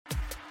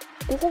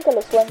Dicen que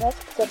los sueños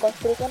se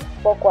construyen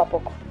poco a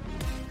poco.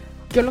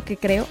 Yo lo que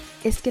creo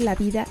es que la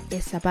vida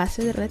es a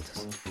base de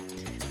retos.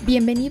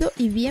 Bienvenido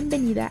y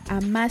bienvenida a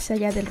Más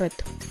Allá del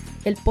Reto,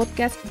 el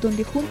podcast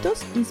donde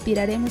juntos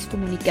inspiraremos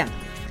comunicando.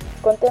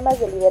 Con temas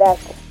de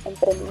liderazgo,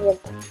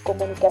 emprendimiento,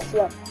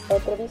 comunicación,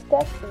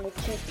 entrevistas y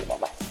muchísimo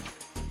más.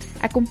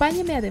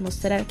 Acompáñame a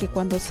demostrar que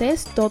cuando se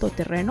es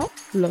todoterreno,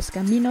 los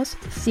caminos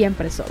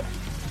siempre sobran.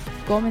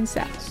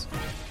 Comenzamos.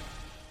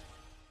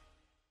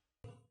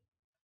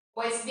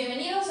 Pues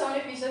bienvenidos a un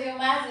episodio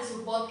más de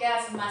su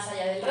podcast Más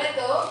Allá del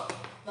Reto,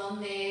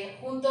 donde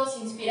juntos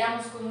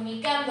inspiramos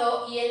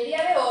comunicando, y el día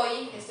de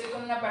hoy estoy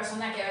con una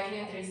persona que había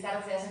querido entrevistar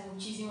desde hace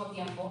muchísimo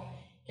tiempo,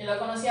 que lo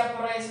conocía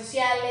por redes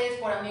sociales,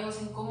 por amigos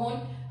en común,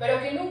 pero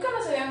que nunca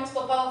nos habíamos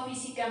topado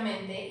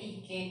físicamente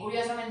y que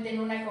curiosamente en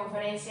una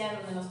conferencia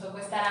donde nos tocó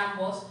estar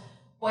ambos,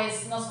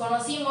 pues nos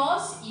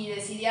conocimos y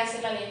decidí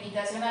hacerle la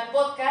invitación al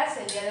podcast.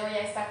 El día de hoy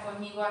ya está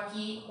conmigo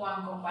aquí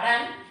Juan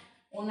Comparán,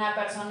 una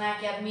persona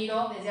que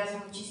admiro desde hace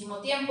muchísimo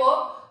tiempo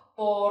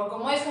por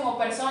cómo es como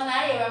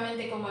persona y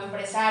obviamente como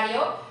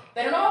empresario,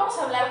 pero no vamos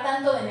a hablar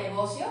tanto de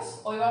negocios.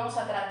 Hoy vamos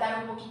a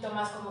tratar un poquito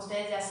más, como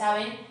ustedes ya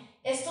saben,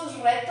 estos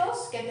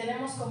retos que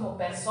tenemos como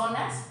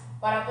personas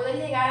para poder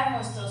llegar a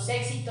nuestros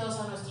éxitos,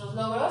 a nuestros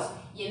logros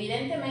y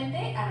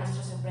evidentemente a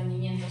nuestros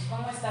emprendimientos.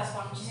 ¿Cómo estás,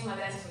 Juan? Muchísimas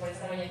gracias por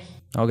estar hoy aquí.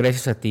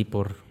 Gracias a ti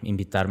por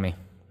invitarme.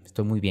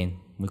 Estoy muy bien,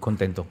 muy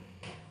contento.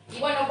 Y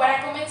bueno,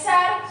 para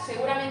comenzar,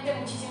 seguramente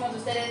muchísimos de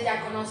ustedes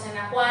ya conocen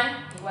a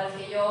Juan, igual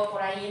que yo,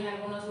 por ahí en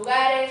algunos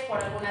lugares, por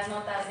algunas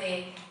notas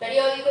de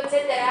periódico,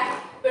 etcétera.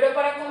 Pero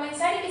para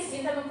comenzar y que se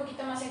sientan un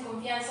poquito más en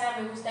confianza,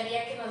 me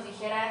gustaría que nos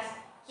dijeras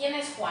quién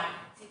es Juan.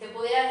 Si te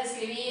pudieras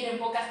describir en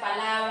pocas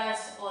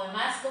palabras o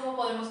demás, ¿cómo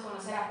podemos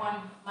conocer a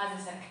Juan más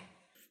de cerca?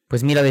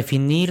 Pues mira,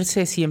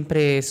 definirse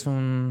siempre es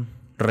un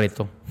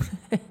reto.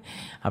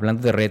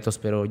 Hablando de retos,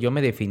 pero yo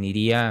me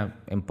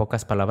definiría en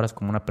pocas palabras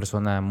como una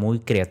persona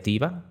muy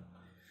creativa.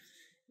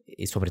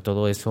 Y sobre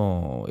todo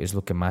eso es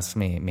lo que más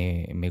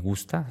me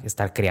gusta,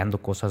 estar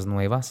creando cosas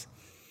nuevas.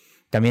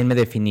 También me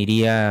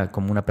definiría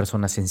como una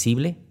persona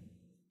sensible.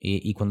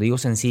 Y cuando digo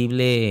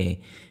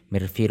sensible, me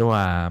refiero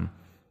a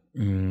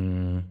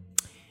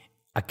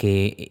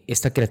que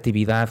esta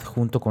creatividad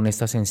junto con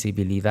esta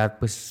sensibilidad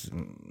pues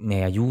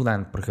me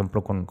ayudan, por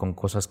ejemplo, con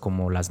cosas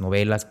como las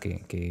novelas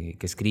que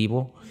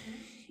escribo.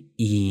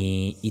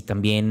 Y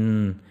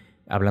también,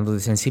 hablando de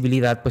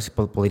sensibilidad, pues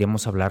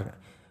podríamos hablar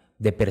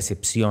de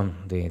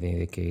percepción,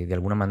 de que de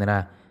alguna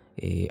manera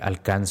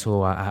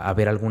alcanzo a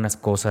ver algunas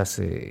cosas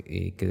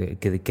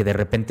que de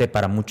repente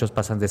para muchos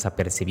pasan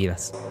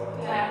desapercibidas.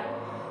 Claro.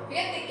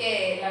 Fíjate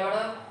que la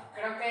verdad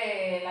creo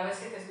que la vez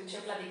que te escuché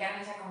platicar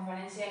en esa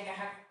conferencia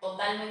encaja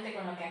totalmente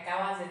con lo que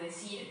acabas de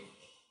decir.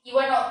 Y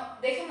bueno,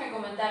 déjenme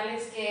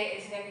comentarles que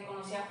ese día que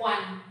conocí a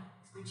Juan,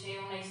 escuché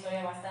una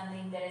historia bastante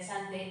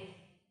interesante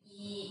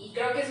y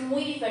creo que es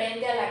muy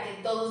diferente a la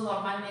que todos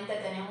normalmente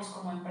tenemos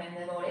como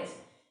emprendedores.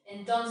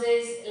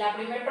 Entonces, la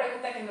primera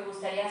pregunta que me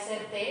gustaría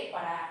hacerte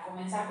para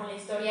comenzar con la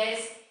historia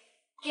es: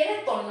 ¿qué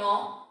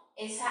detonó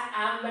esa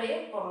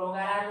hambre por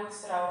lograr algo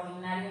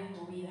extraordinario en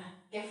tu vida?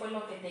 ¿Qué fue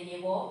lo que te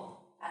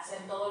llevó a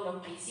hacer todo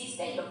lo que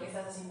hiciste y lo que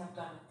estás haciendo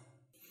actualmente?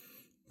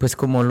 Pues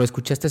como lo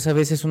escuchaste esa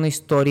vez, es una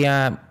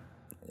historia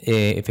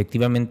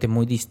efectivamente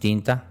muy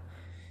distinta.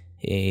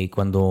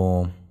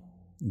 Cuando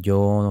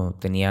yo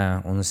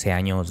tenía 11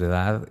 años de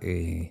edad,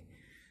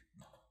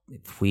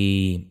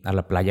 fui a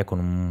la playa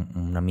con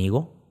un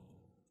amigo.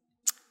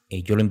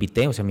 Yo lo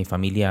invité, o sea, mi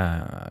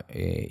familia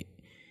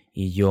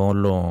y yo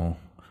lo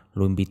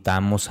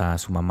invitamos a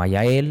su mamá y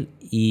a él.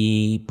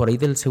 Y por ahí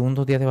del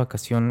segundo día de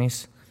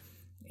vacaciones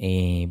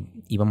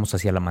íbamos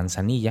hacia la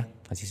Manzanilla,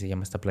 así se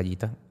llama esta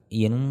playita.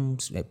 Y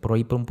por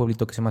ahí por un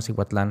pueblito que se llama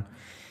Cihuatlán,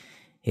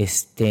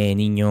 este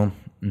niño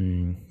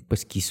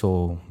pues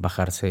quiso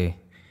bajarse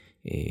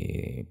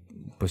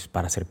pues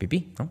para hacer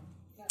pipí, ¿no?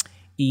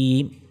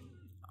 Y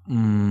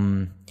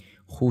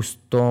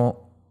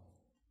justo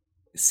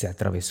se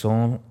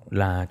atravesó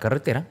la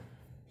carretera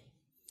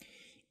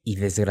y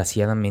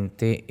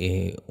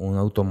desgraciadamente un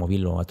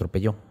automóvil lo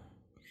atropelló.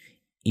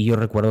 Y yo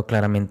recuerdo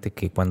claramente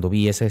que cuando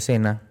vi esa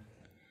escena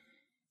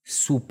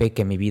supe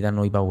que mi vida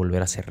no iba a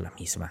volver a ser la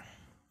misma.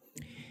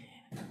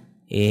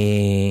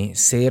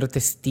 Ser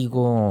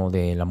testigo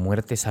de la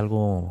muerte es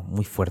algo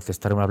muy fuerte.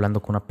 Estar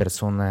hablando con una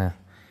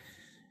persona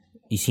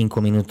y 5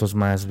 minutos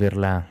más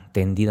verla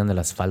tendida en el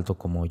asfalto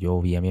como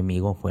yo vi a mi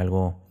amigo fue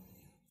algo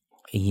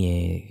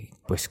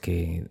pues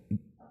que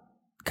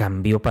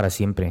cambió para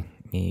siempre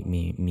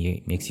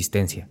mi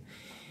existencia.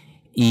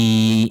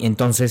 Y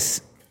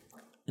entonces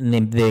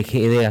me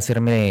dejé de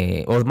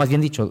hacerme, o más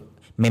bien dicho,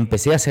 me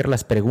empecé a hacer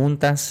las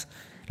preguntas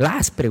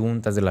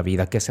de la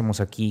vida: ¿qué hacemos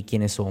aquí?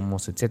 ¿Quiénes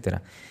somos?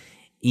 Etcétera.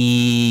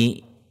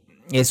 Y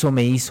eso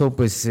me hizo,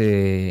 pues,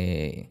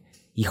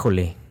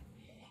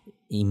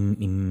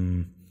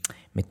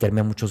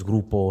 meterme a muchos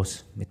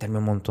grupos, meterme a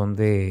un montón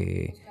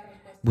de...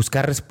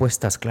 Buscar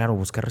respuestas, claro,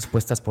 buscar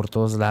respuestas por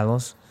todos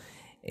lados.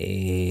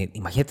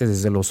 Imagínate,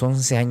 desde los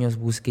 11 años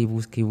busque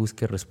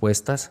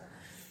respuestas.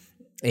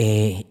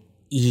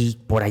 Y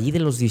por allí de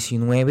los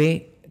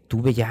 19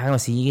 tuve ya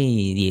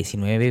así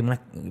 19,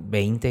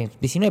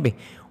 19,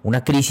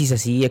 una crisis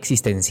así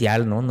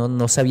existencial, ¿no?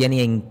 No sabía ni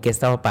en qué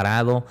estaba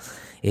parado,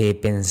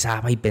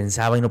 pensaba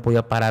y no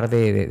podía parar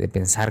de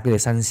pensar, de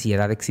esa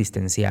ansiedad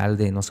existencial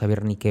de no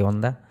saber ni qué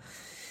onda.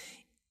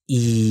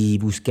 Y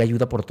busqué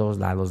ayuda por todos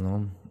lados,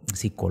 ¿no?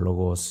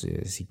 Psicólogos,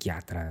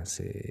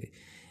 psiquiatras,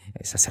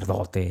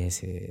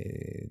 sacerdotes,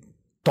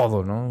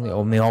 todo, ¿no?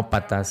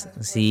 Homeópatas,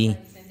 sí.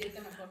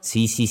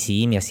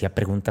 Sí, me hacía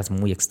preguntas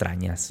muy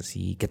extrañas,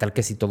 así, ¿qué tal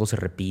que si todo se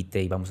repite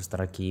y vamos a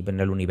estar aquí en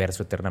el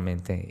universo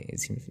eternamente?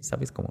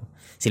 ¿Sabes cómo?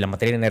 Si la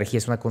materia y la energía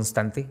es una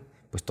constante,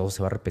 pues todo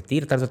se va a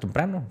repetir tarde o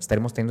temprano.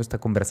 Estaremos teniendo esta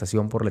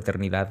conversación por la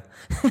eternidad.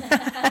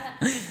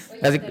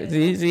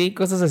 Sí,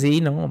 cosas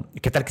así, ¿no?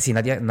 ¿Qué tal que si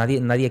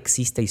nadie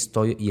existe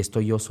y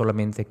estoy yo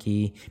solamente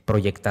aquí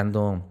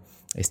proyectando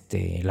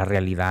la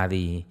realidad?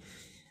 Y,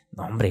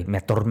 no, hombre, me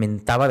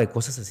atormentaba de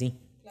cosas así.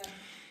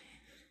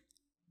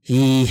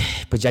 Y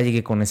pues ya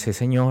llegué con ese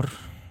señor,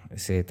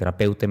 ese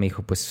terapeuta, y me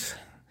dijo, pues,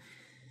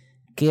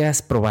 ¿qué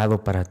has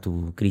probado para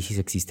tu crisis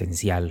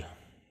existencial?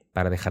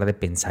 Para dejar de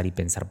pensar y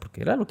pensar,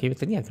 porque era lo que yo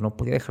tenía, que no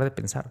podía dejar de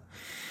pensar.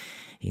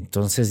 Y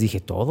entonces dije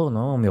todo,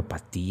 ¿no?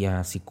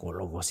 Homeopatía,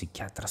 psicólogos,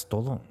 psiquiatras,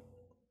 todo.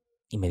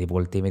 Y me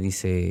volteé y me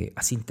dice,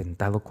 ¿has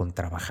intentado con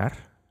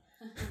trabajar?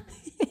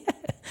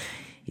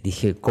 Y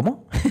dije,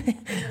 ¿cómo?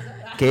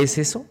 ¿Qué es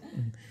eso?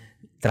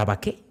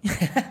 ¿Qué?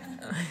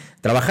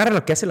 Trabajar es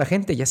lo que hace la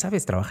gente, ya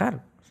sabes,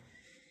 trabajar.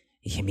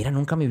 Y dije, mira,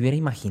 nunca me hubiera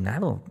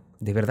imaginado.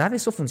 ¿De verdad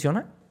eso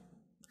funciona?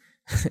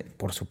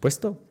 Por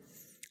supuesto.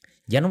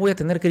 Ya no voy a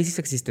tener crisis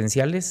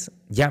existenciales.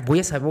 Ya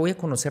voy a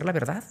conocer la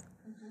verdad.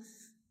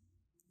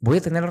 ¿Voy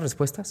a tener las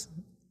respuestas?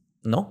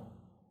 No.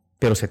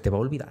 Pero se te va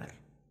a olvidar.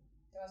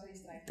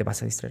 Te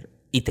vas a distraer.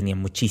 Y tenía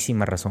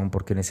muchísima razón,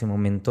 porque en ese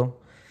momento,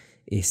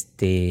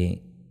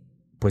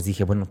 pues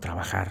dije, bueno,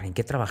 trabajar. ¿En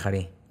qué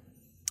trabajaré?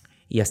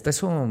 Y hasta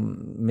eso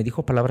me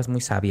dijo palabras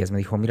muy sabias. Me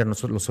dijo, mira,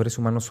 nosotros los seres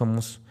humanos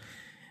somos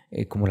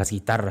como las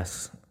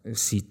guitarras.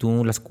 Si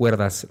tú las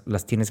cuerdas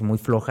las tienes muy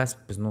flojas,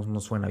 pues no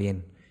suena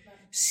bien.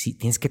 Sí,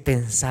 tienes que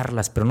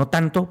tensarlas, pero no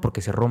tanto porque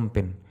se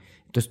rompen.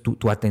 Entonces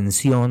tu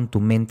atención, tu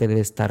mente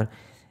debe estar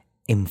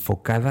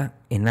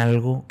enfocada en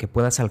algo que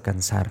puedas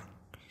alcanzar.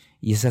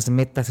 Y esas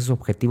metas, esos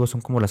objetivos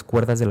son como las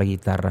cuerdas de la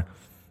guitarra.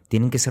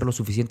 Tienen que ser lo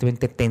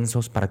suficientemente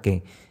tensos para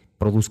que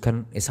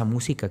produzcan esa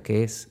música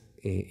que es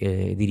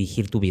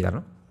dirigir tu vida,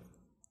 ¿no?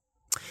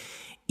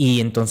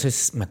 Y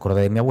entonces me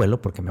acordé de mi abuelo,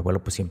 porque mi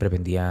abuelo pues siempre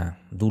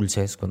vendía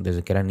dulces.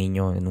 Desde que era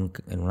niño en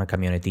una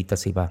camionetita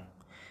se iba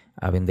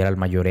a vender al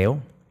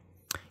mayoreo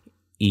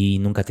y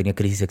nunca tenía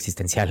crisis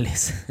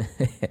existenciales.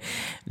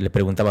 Le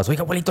preguntabas,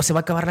 oiga, abuelito, ¿se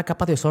va a acabar la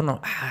capa de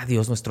ozono? Ah,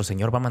 Dios nuestro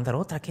Señor va a mandar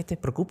otra, ¿qué te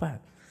preocupa?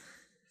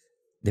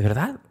 ¿De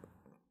verdad?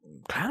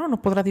 Claro,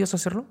 ¿no podrá Dios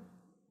hacerlo?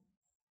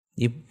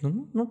 Y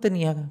no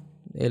tenía...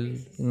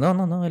 Él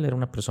era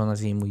una persona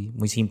así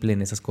muy simple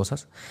en esas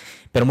cosas,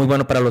 pero muy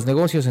bueno para los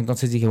negocios.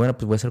 Entonces dije, bueno,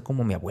 pues voy a ser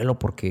como mi abuelo,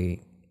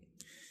 porque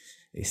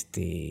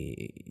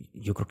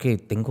yo creo que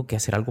tengo que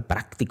hacer algo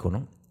práctico,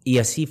 ¿no? Y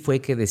así fue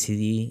que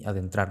decidí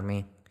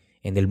adentrarme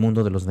en el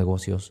mundo de los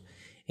negocios,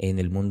 en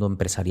el mundo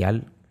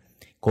empresarial,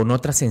 con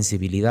otra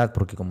sensibilidad,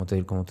 porque como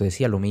te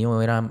decía, lo mío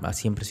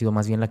siempre ha sido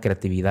más bien la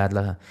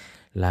creatividad,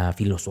 la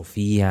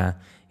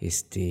filosofía,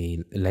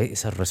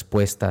 esas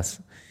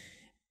respuestas,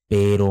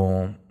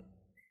 pero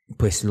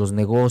pues los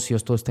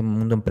negocios, todo este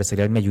mundo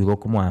empresarial me ayudó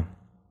como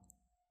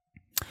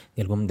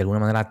de alguna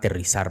manera a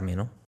aterrizarme,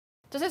 ¿no?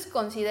 Entonces,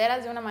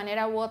 ¿consideras de una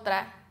manera u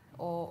otra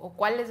o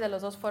cuáles de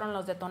los dos fueron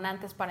los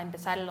detonantes para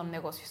empezar en los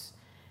negocios?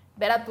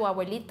 ¿Ver a tu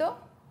abuelito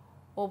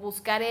o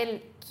buscar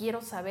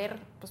quiero saber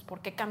pues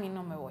por qué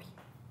camino me voy?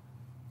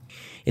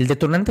 El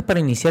detonante para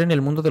iniciar en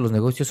el mundo de los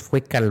negocios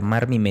fue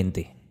calmar mi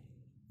mente.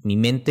 Mi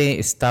mente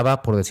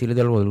estaba, por decirlo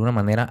de alguna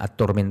manera,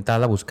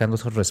 atormentada buscando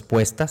esas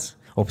respuestas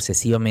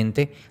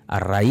obsesivamente a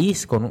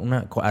raíz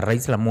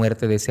de la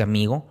muerte de ese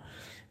amigo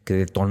que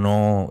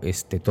detonó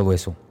todo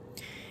eso.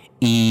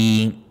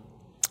 Y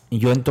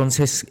yo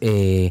entonces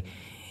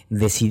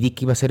decidí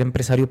que iba a ser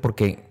empresario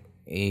porque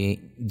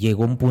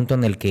llegó un punto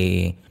en el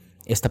que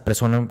esta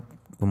persona,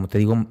 como te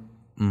digo,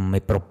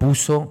 me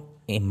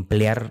propuso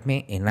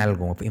emplearme en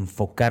algo,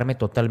 enfocarme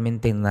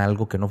totalmente en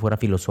algo que no fuera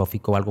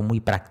filosófico, algo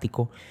muy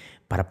práctico,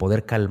 para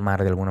poder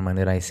calmar de alguna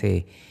manera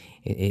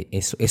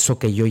eso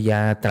que yo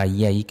ya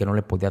traía ahí, que no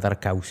le podía dar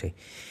cauce.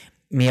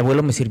 Mi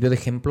abuelo me sirvió de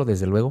ejemplo,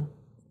 desde luego,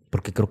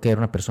 porque creo que era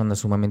una persona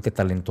sumamente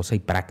talentosa y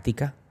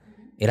práctica.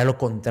 Era lo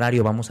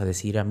contrario, vamos a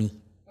decir, a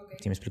mí. Okay.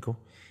 ¿Sí me explico?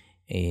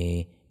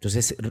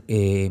 Entonces,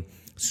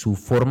 su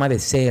forma de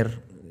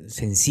ser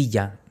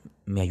sencilla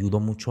me ayudó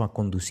mucho a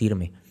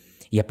conducirme.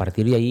 Y a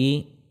partir de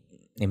ahí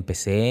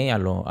empecé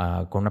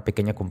con una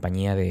pequeña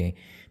compañía de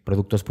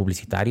productos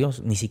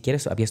publicitarios. Ni siquiera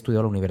había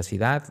estudiado en la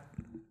universidad,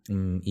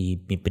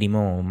 y mi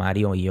primo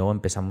Mario y yo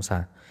empezamos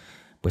a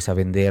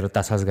vender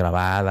tazas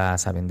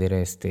grabadas, a vender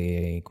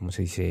 ¿cómo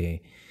se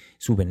dice?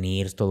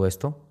 Souvenirs, todo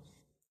esto.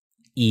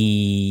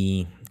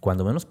 Y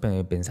cuando menos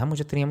pensamos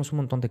ya teníamos un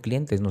montón de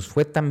clientes. Nos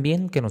fue tan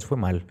bien que nos fue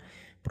mal,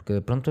 porque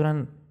de pronto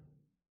eran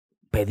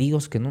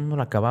pedidos que no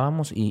lo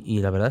acabábamos y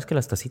la verdad es que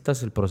las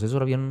tacitas, el proceso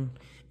era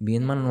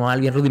bien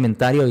manual, bien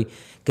rudimentario y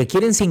que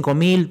quieren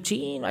 5,000,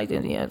 sí, ahí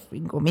tenía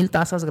 5,000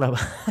 tazas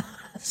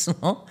grabadas,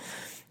 ¿no?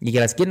 Y que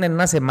las quieren en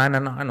una semana,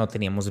 no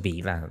teníamos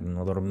vida,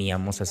 no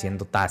dormíamos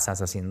haciendo tazas,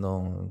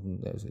 haciendo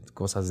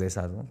cosas de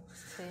esas, ¿no?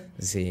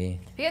 Sí.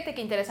 Fíjate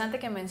que interesante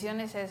que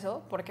menciones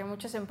eso, porque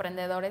muchos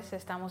emprendedores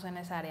estamos en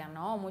esa área,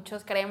 ¿no?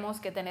 Muchos creemos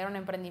que tener un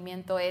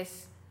emprendimiento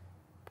es,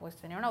 pues,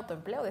 tener un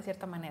autoempleo de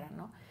cierta manera,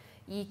 ¿no?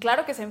 Y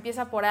claro que se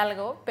empieza por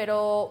algo,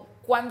 pero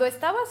cuando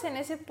estabas en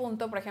ese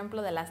punto, por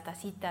ejemplo, de las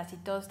tacitas y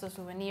todos estos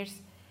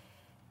souvenirs,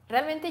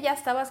 ¿realmente ya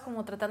estabas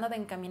como tratando de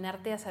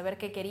encaminarte a saber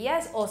qué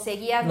querías o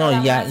seguías en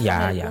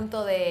el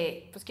punto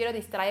de, pues quiero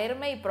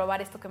distraerme y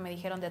probar esto que me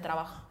dijeron de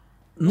trabajo?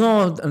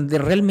 No,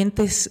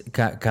 realmente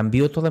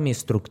cambió toda mi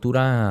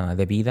estructura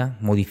de vida,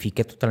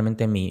 modifiqué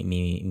totalmente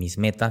mis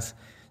metas,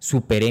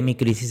 superé mi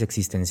crisis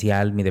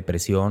existencial, mi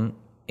depresión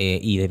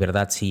y de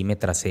verdad sí me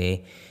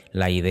tracé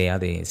la idea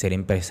de ser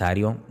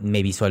empresario,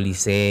 me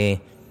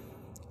visualicé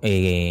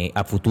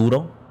a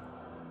futuro.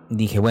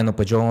 Dije, bueno,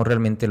 pues yo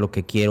realmente lo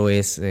que quiero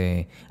es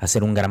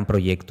hacer un gran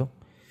proyecto.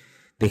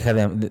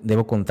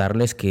 Debo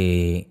contarles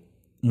que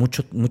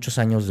muchos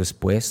años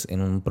después,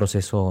 en un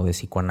proceso de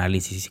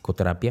psicoanálisis y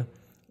psicoterapia,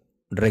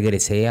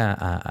 regresé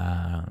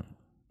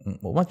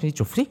o más bien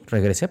dicho, sí,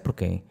 regresé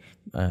porque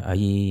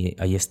ahí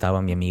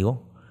estaba mi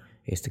amigo,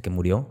 que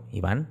murió,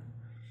 Iván.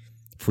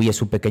 Fui a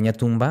su pequeña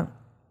tumba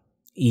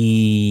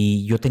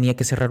y yo tenía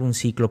que cerrar un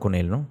ciclo con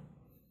él, ¿no?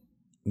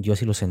 Yo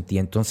así lo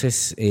sentía.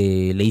 Entonces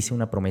le hice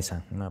una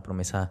promesa.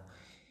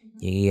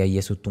 Llegué ahí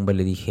a su tumba y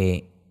le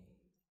dije,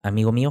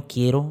 amigo mío,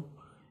 quiero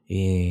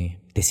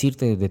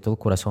decirte de todo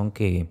corazón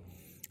que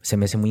se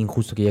me hace muy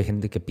injusto que haya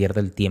gente que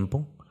pierda el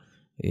tiempo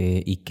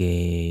y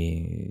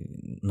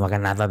que no haga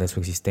nada de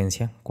su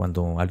existencia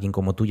cuando alguien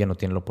como tú ya no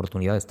tiene la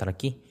oportunidad de estar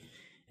aquí.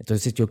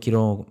 Entonces yo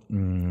quiero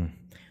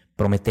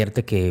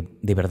prometerte que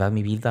de verdad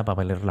mi vida va a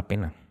valer la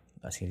pena.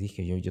 Así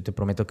dije, yo te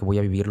prometo que voy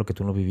a vivir lo que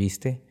tú no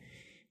viviste.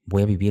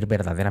 Voy a vivir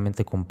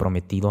verdaderamente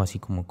comprometido, así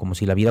como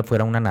si la vida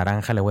fuera una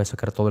naranja, le voy a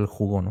sacar todo el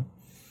jugo, ¿no?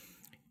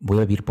 Voy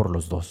a vivir por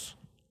los dos.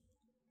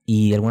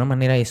 Y de alguna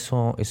manera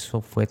eso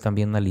fue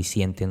también un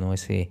aliciente, ¿no?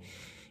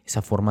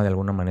 Esa forma de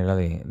alguna manera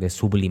de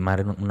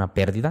sublimar una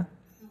pérdida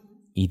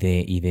y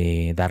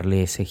de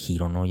darle ese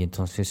giro, ¿no? Y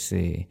entonces,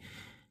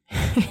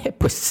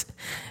 pues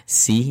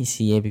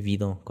sí he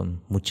vivido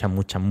con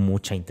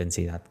mucha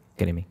intensidad,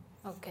 créeme.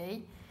 Ok.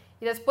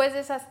 Y después de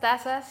esas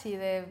tazas y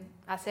de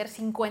hacer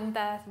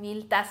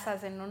 50,000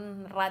 tazas en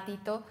un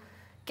ratito,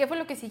 ¿qué fue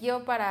lo que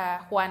siguió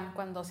para Juan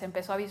cuando se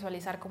empezó a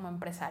visualizar como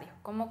empresario?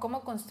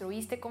 ¿Cómo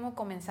construiste? ¿Cómo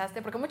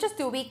comenzaste? Porque muchos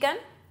te ubican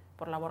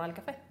por la Borra del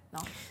Café, ¿no?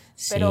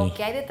 Sí. Pero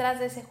 ¿qué hay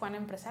detrás de ese Juan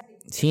empresario?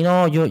 Sí,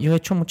 no, yo he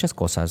hecho muchas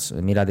cosas.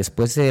 Mira,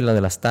 después de lo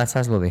de las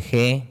tazas lo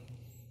dejé,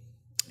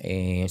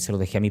 se lo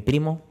dejé a mi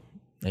primo.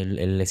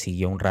 Él le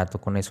siguió un rato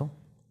con eso.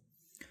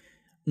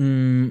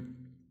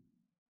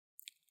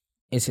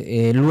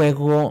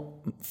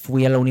 Luego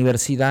fui a la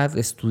universidad,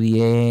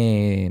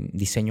 estudié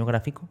diseño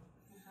gráfico.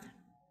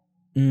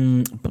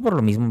 Por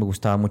lo mismo me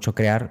gustaba mucho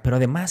crear, pero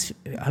además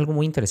algo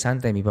muy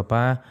interesante, mi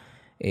papá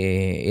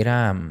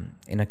era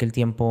en aquel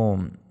tiempo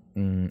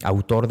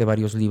autor de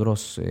varios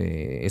libros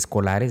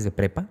escolares de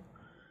prepa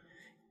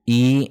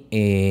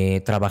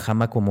y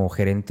trabajaba como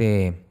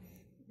gerente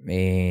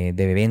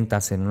de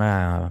ventas en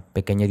una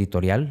pequeña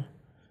editorial.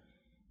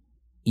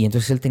 Y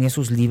entonces él tenía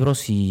sus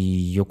libros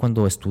y yo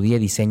cuando estudié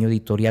diseño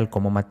editorial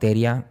como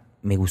materia,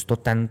 me gustó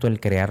tanto el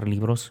crear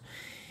libros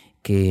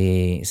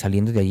que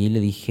saliendo de allí le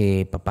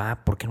dije,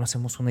 papá, ¿por qué no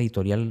hacemos una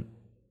editorial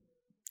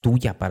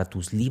tuya para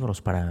tus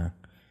libros, para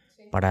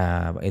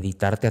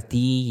editarte a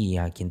ti y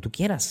a quien tú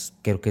quieras,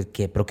 pero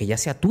que ya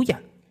sea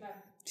tuya? Claro.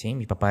 Sí,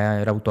 mi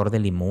papá era autor de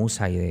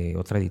Limusa y de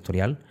otra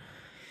editorial,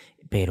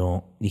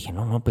 pero dije,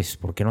 no, pues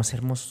 ¿por qué no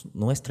hacemos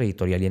nuestra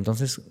editorial? Y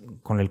entonces,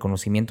 con el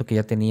conocimiento que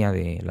ya tenía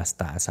de las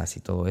tazas y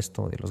todo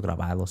esto, de los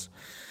grabados,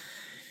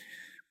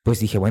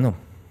 pues dije, bueno,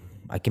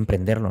 hay que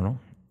emprenderlo, ¿no?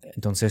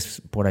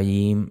 Entonces, por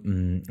allí,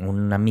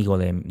 un amigo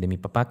de mi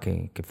papá,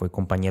 que fue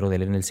compañero de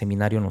él en el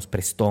seminario, nos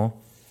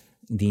prestó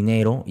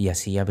dinero y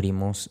así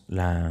abrimos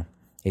la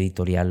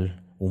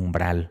editorial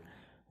Umbral,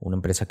 una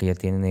empresa que ya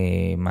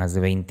tiene más de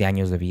 20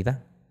 años de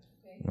vida,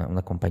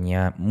 una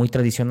compañía muy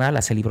tradicional,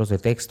 hace libros de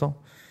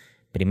texto.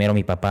 Primero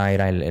mi papá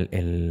era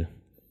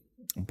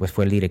pues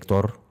fue el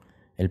director,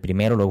 el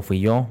primero, luego fui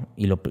yo,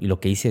 y lo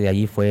que hice de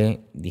allí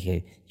fue,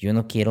 dije, yo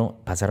no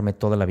quiero pasarme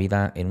toda la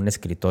vida en un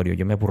escritorio,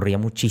 yo me aburría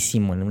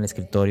muchísimo en un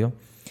escritorio,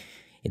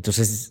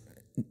 entonces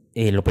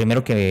lo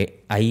primero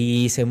que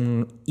ahí hice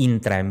un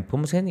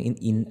 ¿cómo se llama?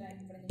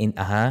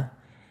 Ajá,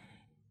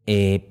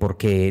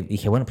 porque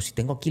dije, bueno, pues si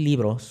tengo aquí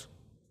libros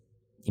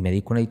y me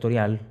dedico a una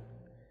editorial,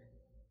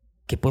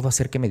 ¿qué puedo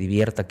hacer que me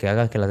divierta, que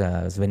haga que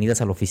las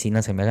venidas a la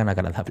oficina se me hagan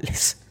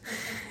agradables?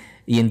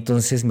 Y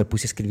entonces me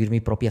puse a escribir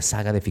mi propia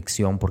saga de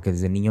ficción, porque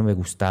desde niño me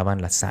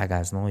gustaban las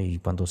sagas, ¿no? Y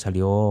cuando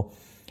salió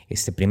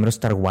Primero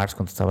Star Wars,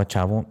 cuando estaba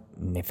chavo,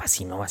 me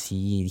fascinó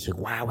así. Y dije,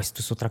 wow,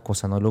 esto es otra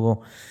cosa, ¿no?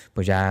 Luego,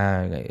 pues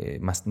ya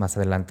más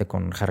adelante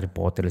con Harry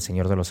Potter, El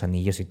Señor de los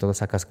Anillos y toda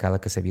esa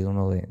cascada que se vio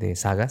uno de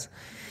sagas.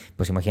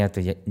 Pues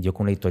imagínate, yo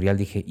con una editorial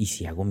dije, ¿y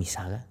si hago mi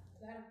saga?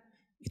 Claro.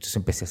 Entonces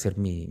empecé a hacer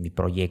mi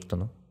proyecto,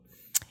 ¿no?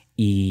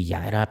 Y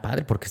ya era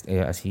padre porque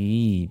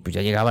así pues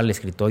ya llegaba al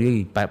escritorio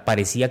y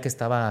parecía que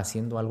estaba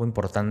haciendo algo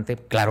importante.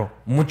 Claro,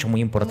 muy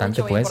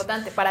importante. Mucho, muy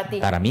importante para ti.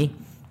 Para mí,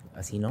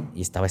 así, ¿no?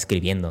 Y estaba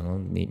escribiendo, ¿no?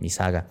 mi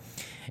saga.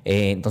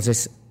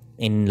 Entonces,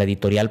 en la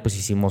editorial pues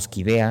hicimos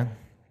Kidea.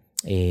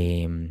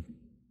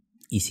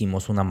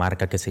 Hicimos una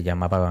marca que se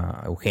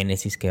llamaba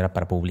Eugénesis, que era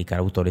para publicar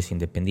autores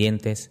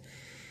independientes.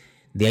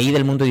 De ahí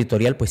del mundo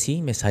editorial, pues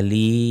sí, me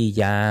salí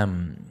ya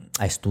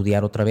a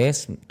estudiar otra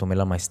vez. Tomé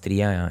la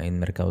maestría en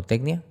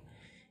Mercadotecnia.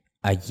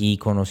 Allí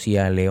conocí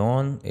a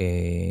León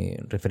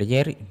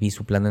Refreyer, vi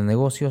su plan de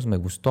negocios, me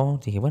gustó.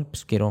 Dije, bueno,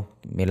 pues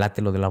me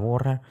late lo de la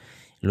borra.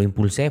 Lo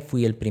impulsé,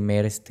 fui el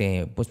primer,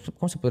 pues,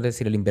 ¿cómo se puede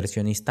decir? El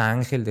inversionista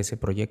ángel de ese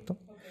proyecto.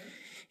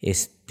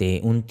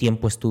 Okay. Un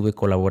tiempo estuve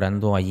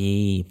colaborando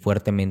allí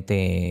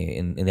fuertemente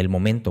en el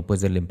momento, pues,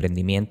 del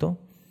emprendimiento.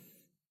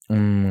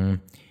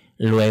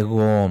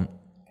 Luego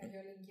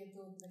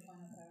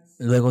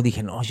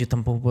dije, no, yo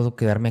tampoco puedo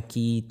quedarme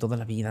aquí toda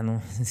la vida,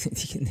 ¿no?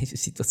 Dije,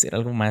 necesito hacer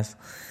algo más.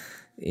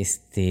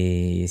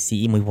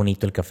 Sí, muy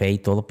bonito el café y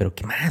todo, pero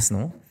 ¿qué más,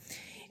 no?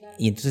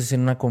 Y entonces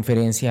en una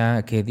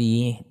conferencia que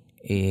di,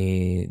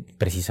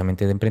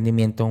 precisamente de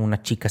emprendimiento,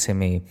 una chica se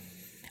me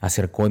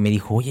acercó y me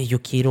dijo, oye,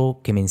 yo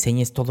quiero que me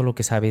enseñes todo lo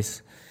que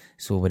sabes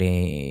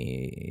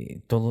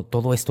sobre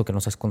todo esto que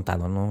nos has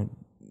contado, ¿no?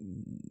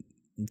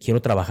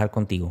 Quiero trabajar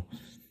contigo.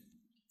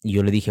 Y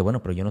yo le dije,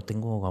 bueno, pero yo no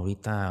tengo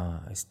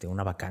ahorita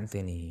una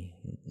vacante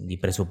ni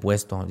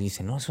presupuesto.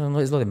 Dice, no, eso no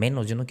es lo de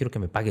menos, yo no quiero que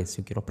me pagues,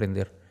 yo quiero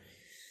aprender.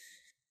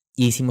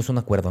 Y hicimos un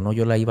acuerdo, ¿no?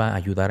 Yo la iba a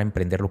ayudar a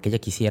emprender lo que ella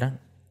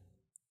quisiera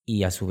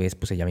y a su vez,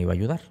 pues ella me iba a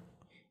ayudar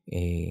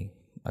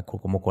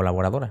como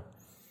colaboradora.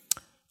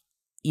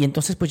 Y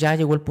entonces, pues ya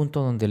llegó el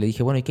punto donde le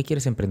dije, bueno, ¿y qué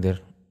quieres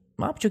emprender?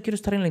 Pues yo quiero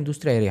estar en la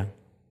industria aérea.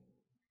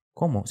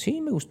 ¿Cómo?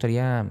 Sí, me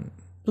gustaría,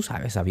 tú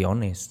sabes,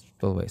 aviones,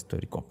 todo esto,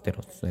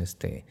 helicópteros,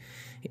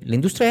 la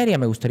industria aérea,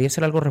 me gustaría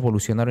hacer algo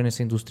revolucionario en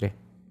esa industria.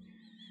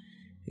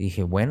 Y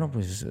dije, bueno,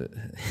 pues,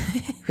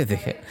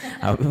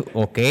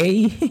 ok.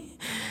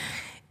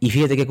 Y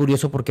fíjate qué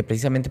curioso, porque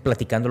precisamente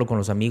platicándolo con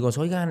los amigos,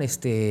 oigan,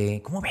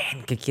 ¿cómo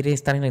ven que quiere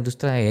estar en la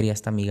industria aérea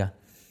esta amiga?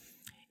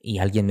 Y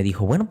alguien me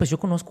dijo, bueno, pues yo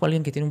conozco a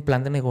alguien que tiene un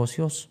plan de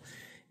negocios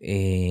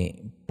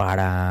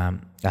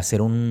para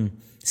hacer un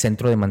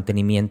centro de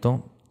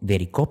mantenimiento de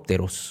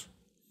helicópteros.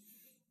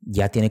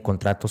 Ya tiene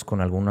contratos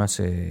con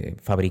algunos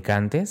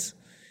fabricantes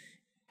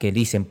que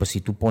dicen, pues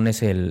si tú pones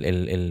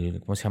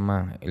 ¿cómo se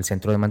llama? El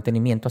centro de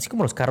mantenimiento, así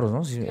como los carros,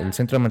 ¿no? El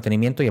centro de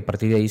mantenimiento, y a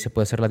partir de ahí se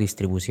puede hacer la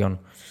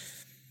distribución.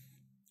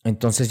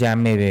 Entonces ya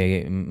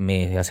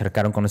me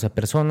acercaron con esa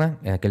persona.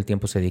 En aquel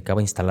tiempo se dedicaba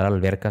a instalar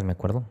albercas, me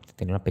acuerdo.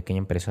 Tenía una pequeña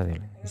empresa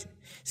de...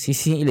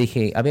 Sí, y le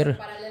dije, a ver...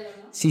 Paralelo,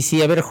 ¿no?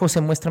 Sí, a ver,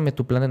 José, muéstrame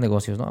tu plan de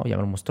negocios. No, ya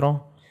me lo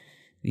mostró.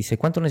 Dice,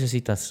 ¿cuánto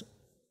necesitas?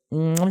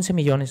 11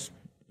 millones.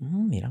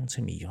 Mira,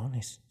 11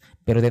 millones.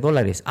 Pero de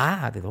dólares.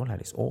 De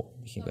dólares.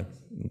 Dije, bueno,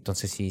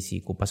 entonces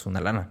sí ocupas una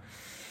lana.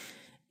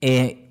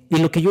 Y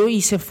lo que yo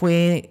hice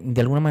fue,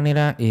 de alguna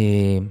manera,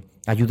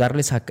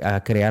 ayudarles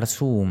a crear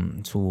su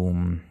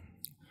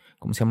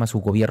 ¿cómo se llama? Su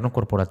gobierno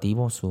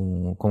corporativo,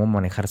 cómo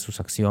manejar sus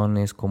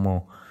acciones,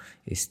 cómo,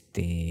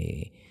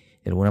 de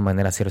alguna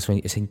manera hacer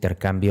ese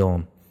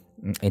intercambio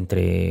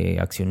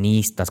entre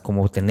accionistas,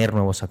 cómo obtener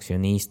nuevos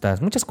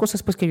accionistas, muchas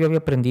cosas pues que yo había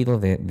aprendido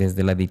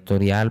desde la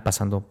editorial,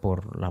 pasando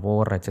por la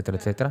borra, etcétera,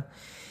 etcétera.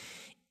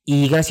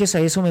 Y gracias a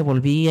eso me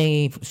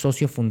volví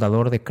socio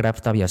fundador de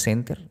Craft Avia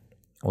Center.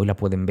 Hoy la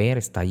pueden ver,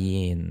 está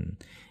ahí en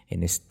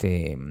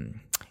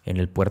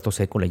el Puerto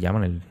Seco, le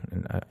llaman,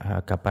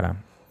 acá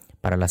para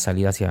la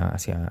salida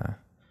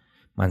hacia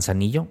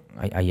Manzanillo.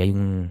 Ahí hay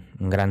un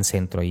gran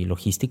centro ahí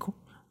logístico.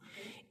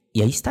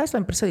 Y ahí está, es la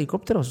empresa de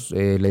helicópteros.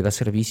 Le da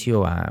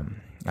servicio a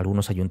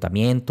algunos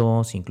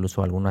ayuntamientos,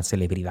 incluso a algunas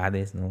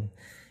celebridades, ¿no?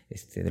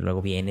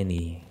 Luego vienen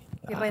y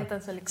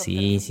rentan su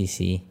helicóptero.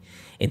 Sí.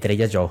 Entre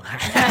ellas yo.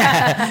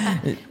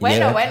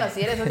 Bueno,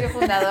 si eres socio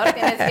fundador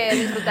tienes que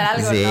disfrutar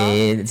algo,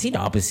 sí, ¿no? Sí,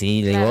 no, pues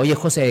sí. Le digo, oye,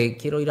 José,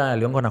 quiero ir a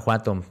León,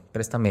 Guanajuato.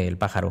 Préstame el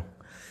pájaro.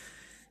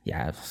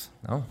 Ya, pues,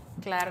 ¿no?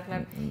 Claro.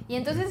 Y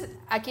entonces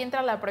aquí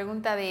entra la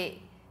pregunta de,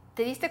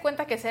 ¿te diste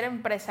cuenta que ser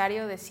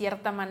empresario de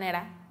cierta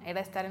manera era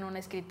estar en un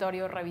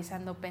escritorio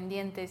revisando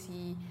pendientes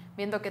y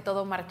viendo que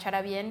todo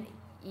marchara bien?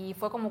 Y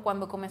fue como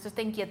cuando comenzó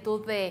esta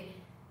inquietud de,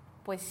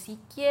 pues sí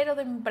quiero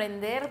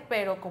emprender,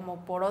 pero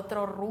como por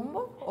otro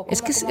rumbo. ¿O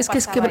es que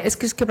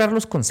es quebrar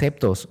los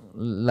conceptos.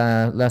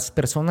 Las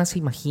personas se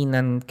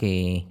imaginan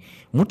que,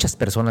 muchas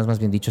personas más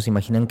bien dicho, se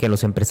imaginan que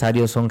los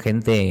empresarios son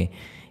gente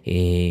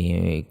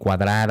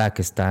cuadrada,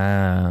 que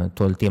está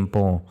todo el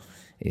tiempo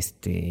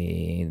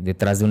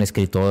detrás de un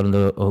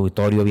escritorio,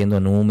 auditorio, viendo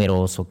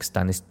números, o que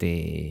están,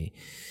 si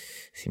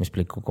me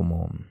explico,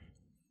 como,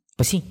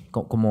 pues sí,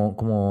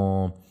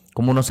 como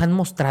como nos han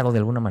mostrado de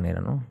alguna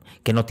manera, ¿no?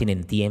 Que no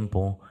tienen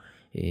tiempo.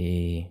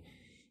 Y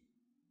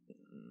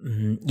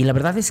la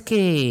verdad es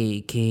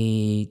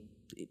que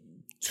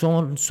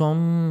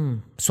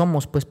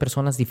somos pues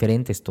personas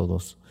diferentes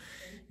todos.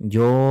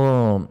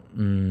 Yo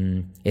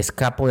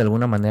escapo de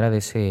alguna manera de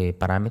ese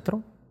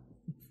parámetro,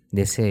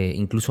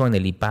 incluso en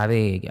el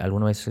IPADE,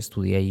 alguna vez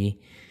estudié allí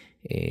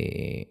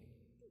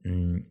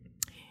en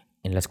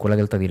la Escuela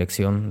de Alta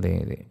Dirección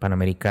de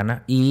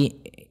Panamericana,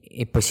 y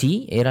pues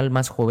sí, era el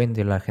más joven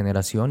de la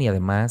generación, y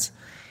además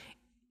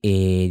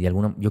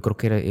yo creo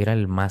que era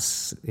el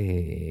más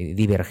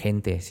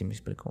divergente, si me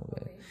explico.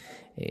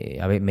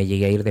 Me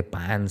llegué a ir de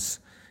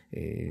pants.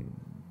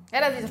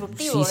 Eras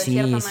disruptivo de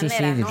cierta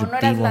manera, ¿no? No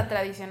eras la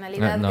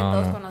tradicionalidad que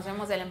todos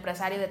conocemos del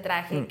empresario de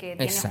traje que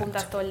tiene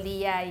juntas todo el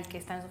día y que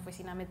está en su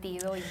oficina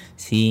metido.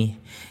 Sí,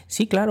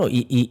 claro.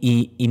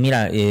 Y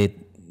mira,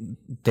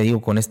 te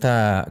digo, con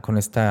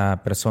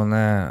esta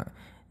persona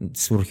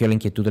surgió la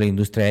inquietud de la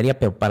industria aérea,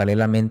 pero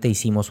paralelamente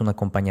hicimos una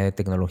compañía de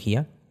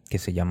tecnología que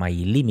se llama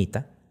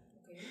Illimita.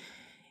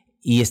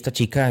 Y esta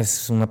chica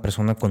es una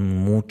persona con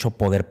mucho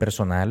poder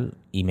personal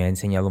y me ha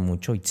enseñado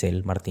mucho,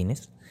 Itzel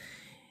Martínez.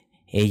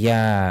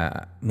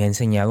 Ella me ha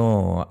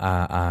enseñado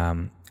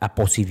a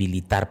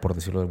posibilitar, por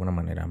decirlo de alguna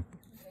manera.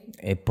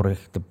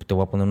 Te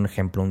voy a poner un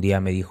ejemplo. Un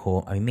día me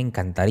dijo, a mí me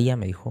encantaría,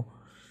 me dijo,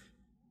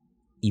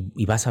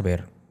 y vas a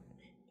ver,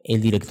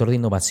 el director de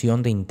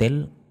innovación de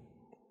Intel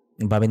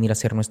va a venir a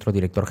ser nuestro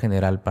director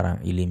general para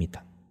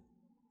Illimita.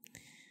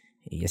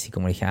 Y así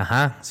como dije,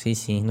 ajá,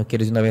 sí, ¿no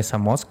quieres de una vez a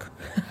Musk?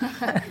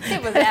 Sí,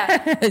 pues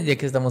ya. Ya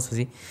que estamos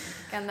así.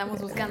 Que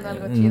andamos buscando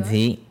algo chido.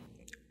 Sí,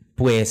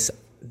 pues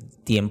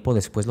tiempo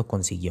después lo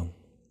consiguió.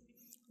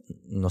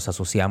 Nos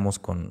asociamos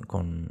con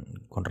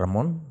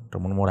Ramón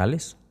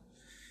Morales.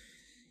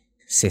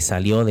 Se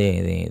salió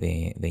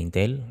de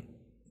Intel.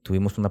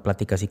 Tuvimos una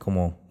plática así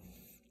como,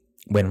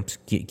 bueno, pues,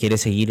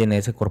 ¿quieres seguir en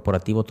ese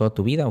corporativo toda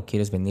tu vida o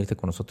quieres venirte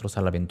con nosotros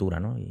a la aventura,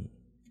 ¿no?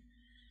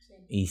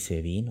 Y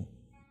se vino.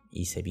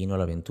 Y se vino a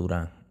la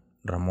aventura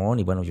Ramón,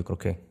 y bueno, yo creo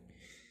que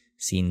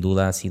sin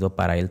duda ha sido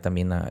para él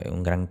también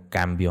un gran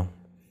cambio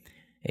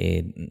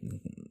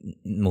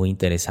muy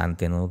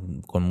interesante, ¿no?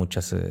 Con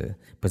muchas,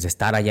 pues de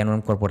estar allá en un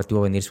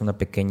corporativo, venirse a una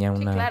pequeña,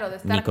 una claro, de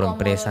estar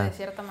microempresa. Cómodo, de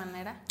cierta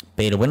manera.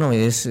 Pero bueno,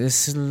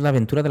 es la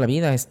aventura de la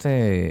vida.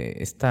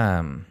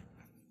 Esta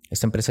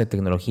empresa de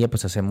tecnología,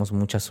 pues hacemos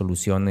muchas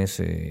soluciones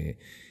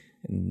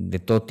de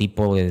todo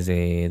tipo,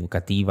 desde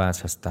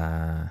educativas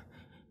hasta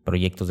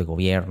proyectos de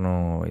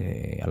gobierno,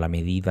 a la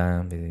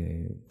medida,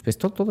 pues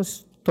todo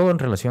en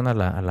relación a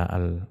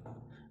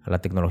la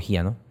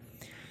tecnología, ¿no?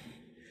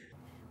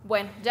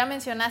 Bueno, ya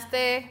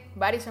mencionaste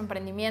varios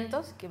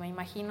emprendimientos, que me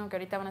imagino que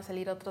ahorita van a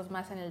salir otros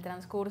más en el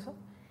transcurso,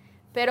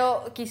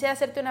 pero quisiera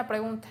hacerte una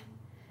pregunta.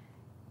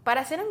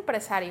 Para ser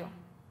empresario,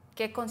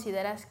 ¿qué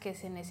consideras que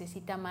se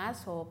necesita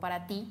más, o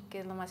para ti, qué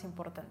es lo más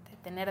importante?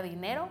 ¿Tener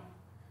dinero,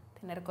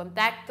 tener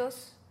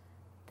contactos,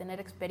 tener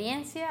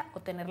experiencia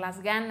o tener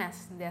las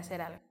ganas de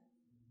hacer algo?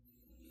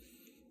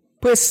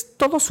 Pues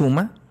todo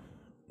suma.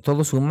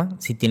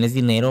 Si tienes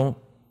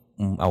dinero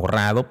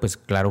ahorrado, pues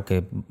claro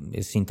que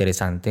es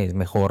interesante, es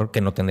mejor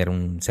que no tener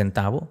un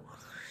centavo.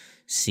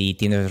 Si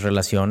tienes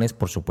relaciones,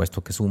 por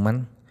supuesto que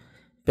suman.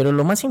 Pero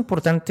lo más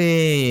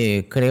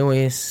importante, creo,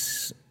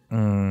 es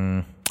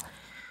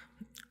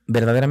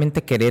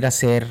verdaderamente querer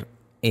hacer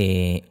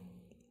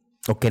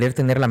o querer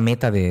tener la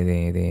meta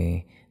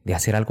de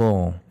hacer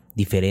algo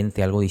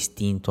diferente, algo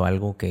distinto,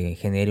 algo que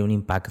genere un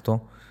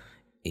impacto.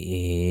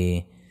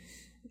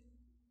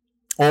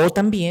 O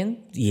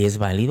también, y es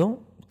válido,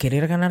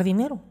 querer ganar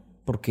dinero,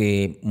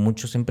 porque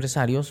muchos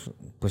empresarios,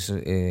 pues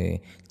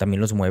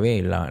también los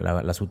mueve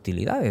las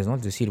utilidades, ¿no?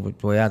 Es decir,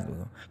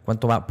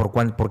 ¿cuánto va?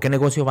 ¿Por qué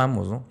negocio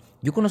vamos, no?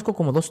 Yo conozco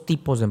como dos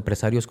tipos de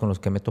empresarios con los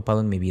que me he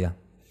topado en mi vida.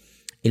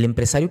 El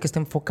empresario que está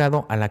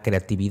enfocado a la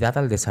creatividad,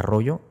 al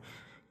desarrollo,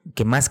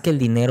 que más que el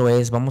dinero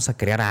es vamos a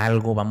crear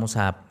algo, vamos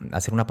a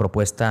hacer una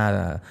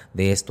propuesta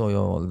de esto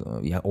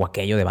o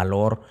aquello de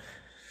valor,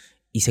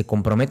 y se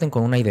comprometen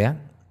con una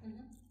idea.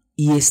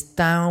 Y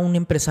está un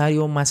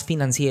empresario más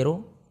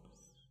financiero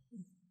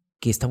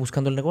que está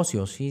buscando el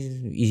negocio,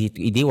 ¿sí?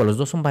 Y digo, los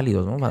dos son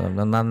válidos, ¿no?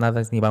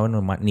 Nada es ni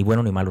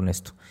bueno ni malo en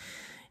esto.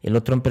 El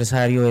otro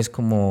empresario es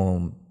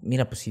como,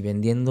 mira, pues si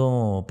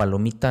vendiendo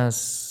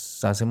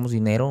palomitas hacemos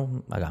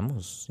dinero,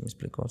 hagamos, ¿sí me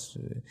explico?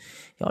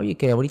 Oye,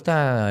 que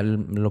ahorita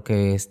lo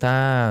que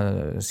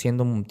está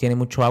haciendo, tiene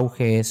mucho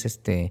auge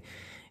es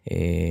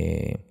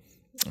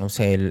o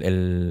sea,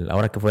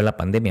 ahora que fue la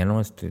pandemia,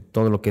 ¿no?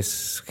 Todo lo que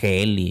es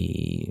gel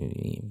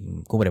y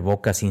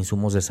cubrebocas,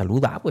 insumos de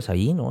salud, pues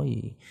ahí, ¿no?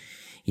 Y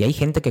hay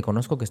gente que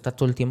conozco que está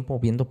todo el tiempo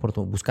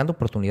buscando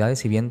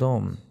oportunidades y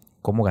viendo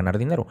cómo ganar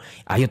dinero.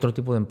 Hay otro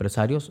tipo de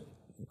empresarios,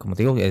 como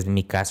te digo, es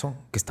mi caso,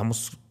 que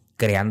estamos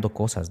creando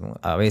cosas, ¿no?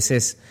 A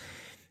veces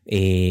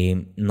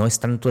no es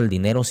tanto el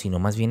dinero, sino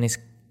más bien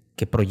es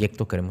qué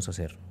proyecto queremos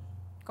hacer.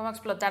 Cómo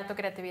explotar tu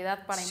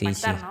creatividad para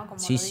impactar, ¿no? Como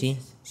Sí.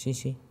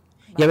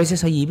 Y a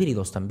veces hay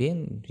híbridos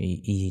también,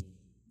 y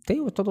te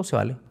digo, todo se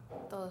vale.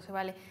 Todo se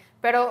vale.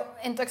 Pero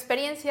en tu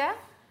experiencia,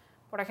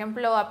 Por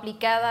ejemplo,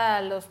 aplicada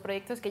a los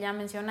proyectos que ya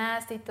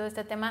mencionaste y todo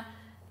este tema,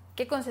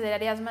 ¿qué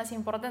considerarías más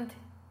importante?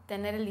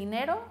 ¿Tener el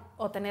dinero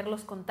o tener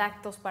los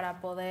contactos para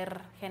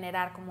poder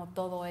generar como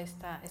todo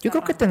esta Yo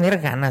creo que tener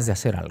ganas de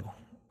hacer algo.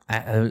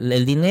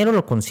 El dinero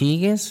lo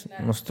consigues.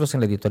 Claro. Nosotros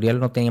en la editorial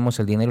no teníamos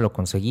el dinero y lo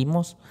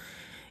conseguimos.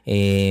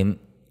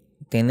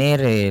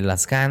 Tener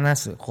las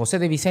ganas. José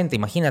de Vicente,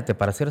 imagínate,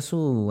 para hacer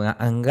su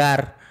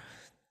hangar,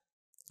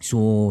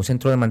 su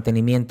centro de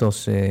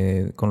mantenimientos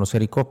con los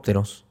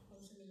helicópteros.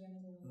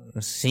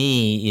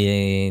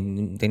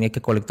 Sí, tenía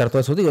que colectar todo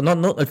eso. Digo,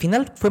 no, al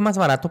final fue más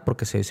barato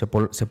porque se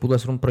pudo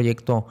hacer un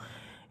proyecto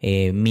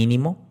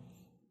mínimo,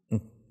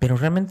 pero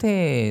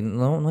realmente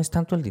no es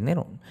tanto el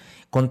dinero.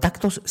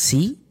 Contactos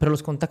sí, pero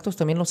los contactos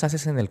también los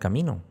haces en el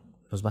camino,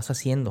 los vas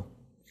haciendo.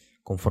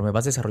 Conforme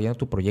vas desarrollando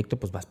tu proyecto,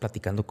 pues vas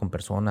platicando con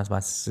personas,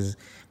 vas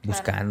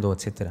buscando, claro,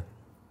 etcétera.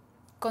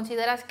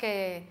 ¿Consideras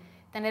que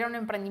tener un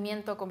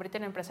emprendimiento, convertirte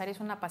en empresario es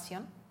una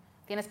pasión?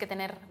 ¿Tienes que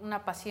tener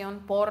una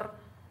pasión por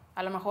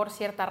a lo mejor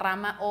cierta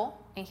rama o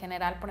en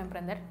general por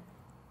emprender?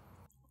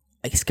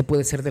 Es que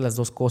puede ser de las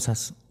dos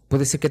cosas.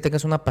 Puede ser que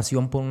tengas una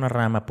pasión por una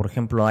rama. Por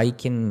ejemplo, hay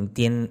quien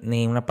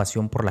tiene una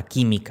pasión por la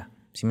química.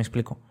 ¿Sí me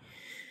explico?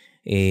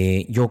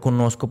 Yo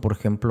conozco, por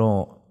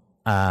ejemplo,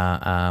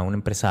 a un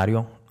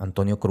empresario,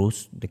 Antonio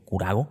Cruz, de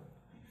Curago,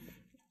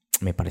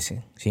 me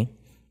parece, ¿sí?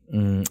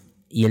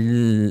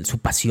 Y su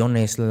pasión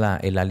es la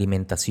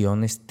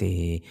alimentación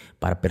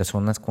para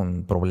personas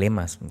con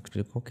problemas, ¿me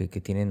explico? Que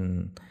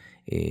tienen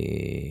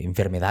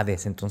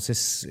enfermedades.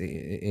 Entonces,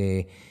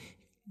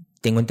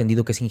 tengo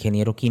entendido que es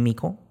ingeniero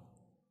químico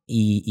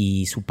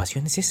y su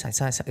pasión es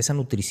esa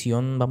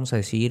nutrición, vamos a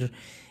decir,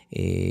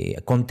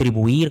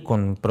 contribuir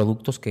con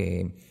productos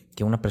que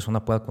una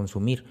persona pueda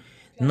consumir.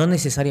 No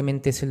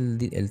necesariamente es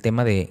el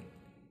tema de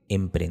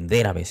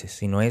emprender a veces,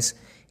 sino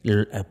es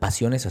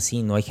pasiones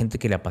así, ¿no? Hay gente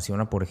que le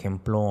apasiona, por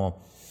ejemplo,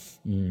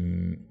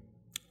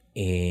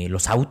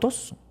 los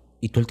autos,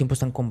 y todo el tiempo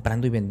están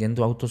comprando y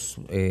vendiendo autos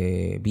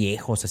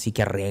viejos, así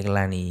que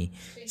arreglan y,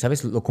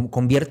 ¿sabes? Lo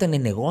convierten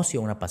en negocio,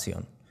 una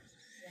pasión.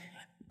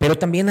 Pero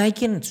también hay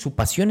quien su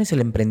pasión es el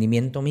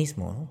emprendimiento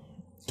mismo, ¿no?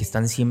 Que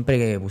están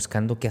siempre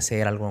buscando qué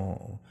hacer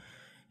algo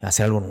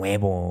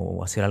nuevo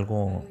o hacer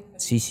algo.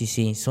 Sí.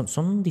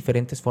 Son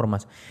diferentes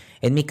formas.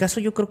 En mi caso,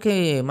 yo creo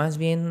que más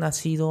bien ha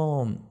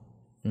sido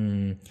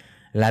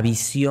la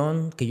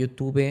visión que yo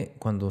tuve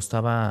cuando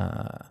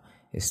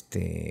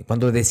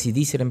cuando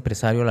decidí ser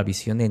empresario, la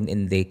visión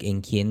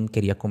en quién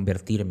quería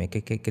convertirme,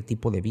 qué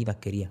tipo de vida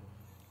quería.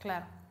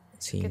 Claro.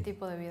 Sí. ¿Qué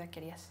tipo de vida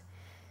querías?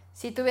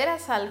 Si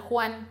tuvieras al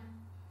Juan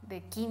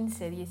de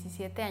 15,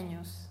 17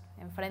 años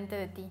enfrente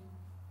de ti,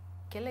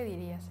 ¿qué le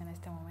dirías en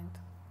este momento?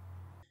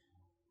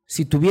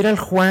 Si tuviera al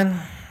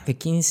Juan de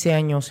 15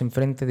 años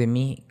enfrente de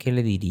mí, ¿qué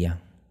le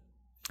diría?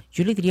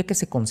 Yo le diría que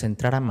se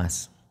concentrara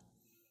más.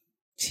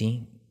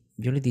 Sí,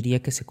 yo le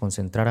diría que se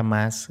concentrara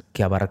más,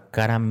 que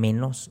abarcara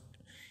menos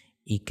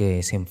y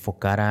que se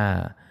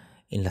enfocara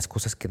en las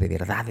cosas que de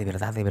verdad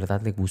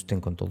le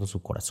gusten con todo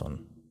su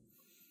corazón.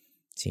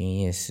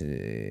 Sí, es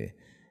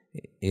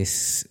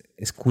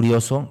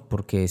curioso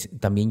porque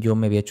también yo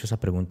me había hecho esa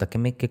pregunta.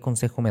 ¿Qué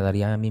consejo me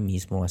daría a mí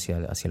mismo hacia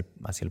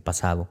el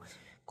pasado?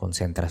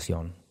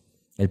 Concentración.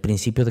 El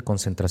principio de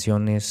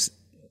concentración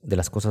es de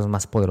las cosas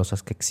más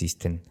poderosas que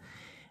existen.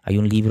 Hay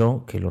un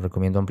libro que lo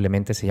recomiendo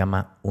ampliamente, se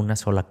llama Una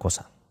sola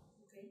cosa.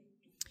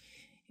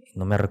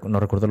 No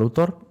recuerdo el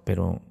autor,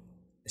 pero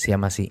se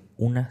llama así,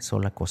 Una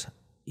sola cosa.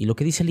 Y lo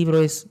que dice el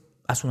libro es,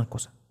 haz una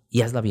cosa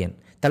y hazla bien.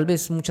 Tal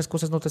vez muchas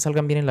cosas no te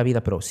salgan bien en la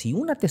vida, pero si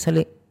una te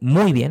sale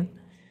muy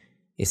bien,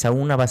 esa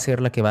una va a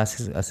ser la que va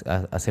a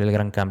hacer el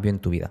gran cambio en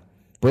tu vida.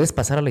 Puedes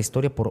pasar a la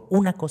historia por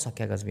una cosa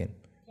que hagas bien.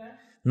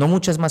 No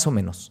muchas más o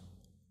menos.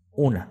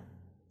 Una.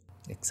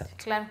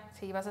 Exacto. Claro,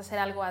 si vas a hacer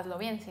algo, hazlo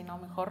bien, si no,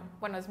 mejor,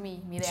 bueno, es mi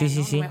idea, sí,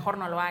 ¿no? Sí. Mejor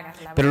no lo hagas.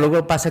 Pero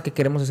luego pasa que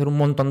queremos hacer un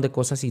montón de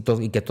cosas y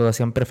que todas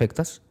sean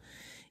perfectas,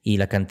 y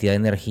la cantidad de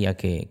energía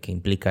que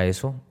implica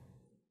eso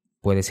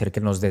puede ser que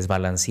nos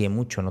desbalancee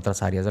mucho en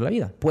otras áreas de la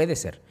vida. Puede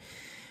ser.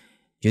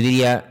 Yo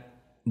diría,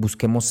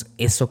 busquemos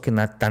eso que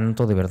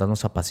tanto de verdad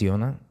nos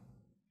apasiona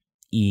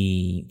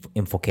y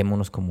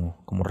enfoquémonos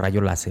como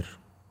rayo láser.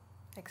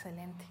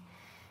 Excelente.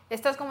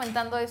 Estás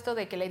comentando esto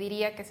de que le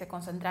diría que se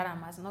concentrara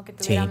más, ¿no? Que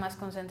tuviera más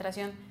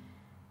concentración.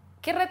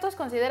 ¿Qué retos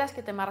consideras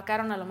que te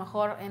marcaron a lo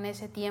mejor en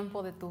ese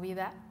tiempo de tu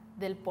vida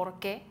del por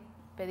qué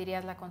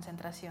pedirías la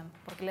concentración?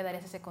 ¿Por qué le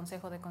darías ese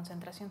consejo de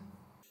concentración?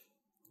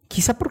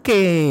 Quizá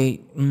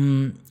porque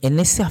en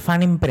ese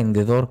afán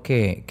emprendedor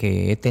que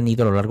he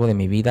tenido a lo largo de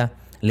mi vida,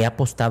 le he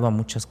apostado a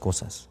muchas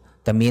cosas.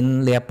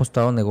 También le he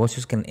apostado a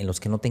negocios en los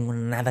que no tengo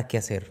nada que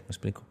hacer, ¿me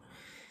explico?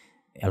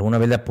 Alguna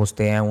vez le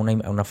aposté a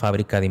una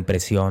fábrica de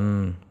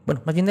impresión,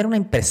 bueno, más bien era una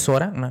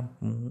impresora,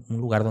 un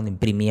lugar donde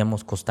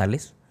imprimíamos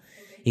costales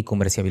y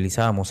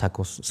comercializábamos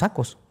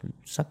sacos,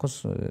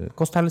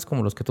 costales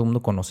como los que todo el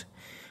mundo conoce.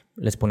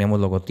 Les poníamos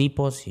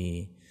logotipos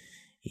y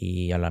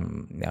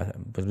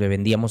pues le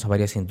vendíamos a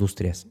varias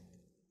industrias.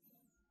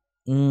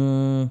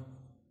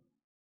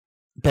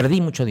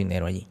 Perdí mucho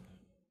dinero allí.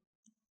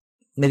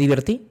 Me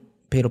divertí,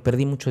 pero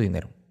perdí mucho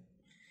dinero.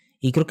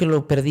 Y creo que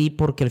lo perdí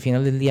porque al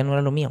final del día no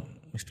era lo mío,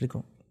 ¿me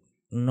explico?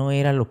 No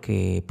era lo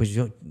que, pues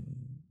yo,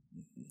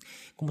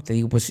 ¿cómo te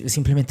digo? Pues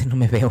simplemente no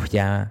me veo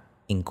ya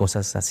en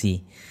cosas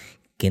así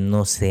que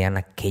no sean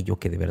aquello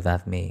que de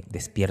verdad me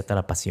despierta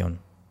la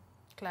pasión.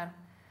 Claro.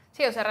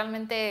 Sí, o sea,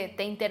 realmente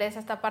te interesa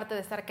esta parte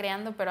de estar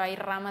creando, pero hay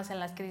ramas en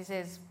las que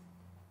dices,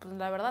 pues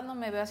la verdad no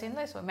me veo haciendo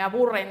eso, me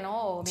aburre,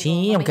 ¿no? O, digo,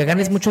 Sí, no aunque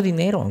ganes interesa. mucho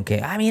dinero,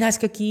 aunque, mira, es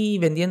que aquí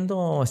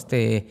vendiendo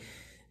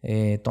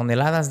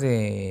toneladas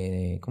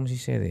de, ¿cómo se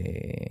dice?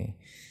 De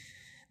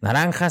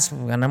naranjas,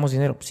 ganamos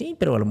dinero. Sí,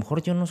 pero a lo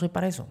mejor yo no soy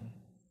para eso.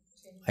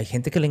 Sí. Hay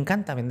gente que le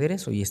encanta vender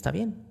eso y está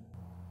bien.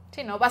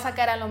 Sí, ¿no? Vas a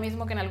caer a lo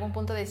mismo que en algún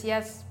punto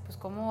decías, pues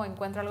cómo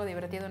encuentro algo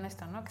divertido en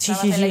esto, ¿no? Que sí,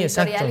 estabas en la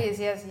editorial exacto. y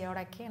decías, ¿y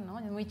ahora qué, no?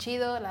 Es muy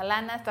chido, la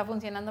lana está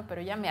funcionando,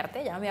 pero ya me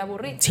harté, ya me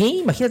aburrí. Sí,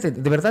 imagínate,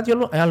 de verdad,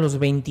 yo a los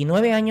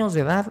 29 años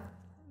de edad,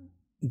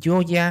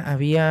 yo ya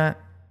había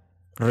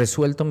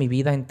resuelto mi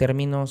vida en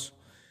términos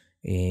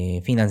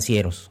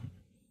financieros.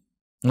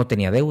 No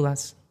tenía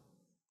deudas,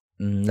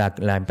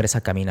 la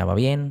empresa caminaba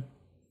bien,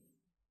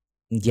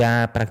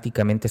 ya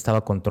prácticamente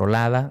estaba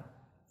controlada,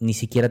 ni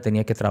siquiera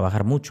tenía que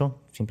trabajar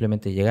mucho,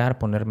 simplemente llegar,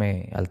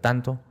 ponerme al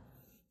tanto.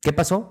 ¿Qué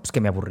pasó? Pues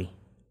que me aburrí.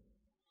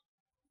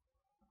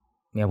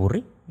 Me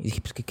aburrí y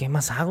dije, pues ¿qué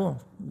más hago?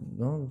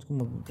 ¿No? Es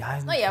como,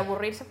 no, y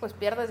aburrirse, pues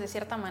pierdes de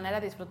cierta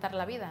manera disfrutar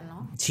la vida,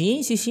 ¿no?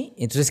 Sí.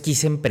 Entonces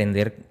quise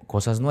emprender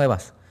cosas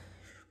nuevas.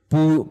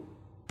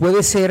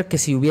 Puede ser que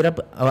si hubiera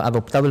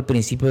adoptado el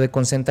principio de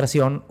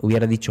concentración,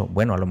 hubiera dicho,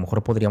 bueno, a lo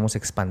mejor podríamos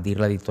expandir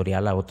la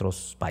editorial a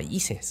otros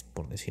países,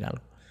 por decir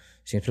algo.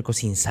 Siempre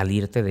sin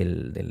salirte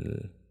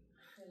de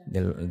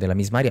la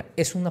misma área.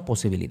 Es una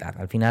posibilidad.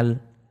 Al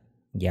final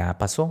ya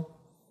pasó.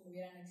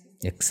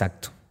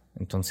 Exacto.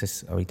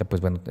 Entonces, ahorita,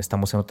 pues bueno,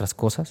 estamos en otras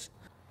cosas.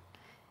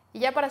 Y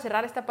ya para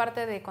cerrar esta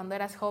parte de cuando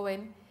eras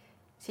joven,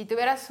 si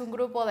tuvieras un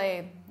grupo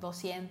de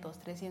 200,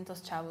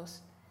 300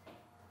 chavos,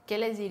 ¿qué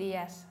les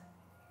dirías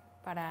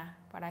para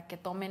que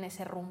tomen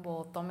ese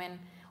rumbo,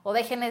 o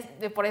dejen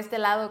por este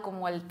lado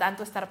como el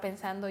tanto estar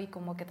pensando y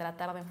como que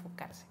tratar de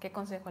enfocarse? ¿Qué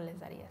consejo les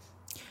darías?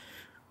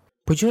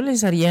 Pues yo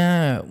les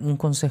daría un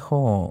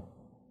consejo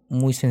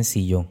muy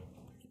sencillo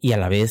y a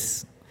la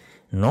vez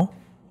no,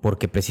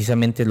 porque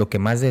precisamente lo que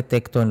más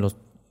detecto en los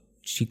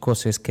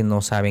chicos es que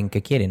no saben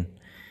qué quieren.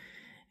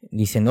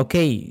 Dicen, ok,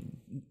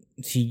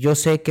 si ya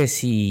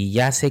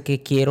sé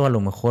qué quiero, a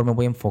lo mejor me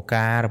voy a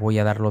enfocar, voy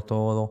a darlo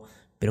todo,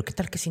 pero ¿qué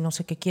tal que si no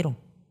sé qué quiero?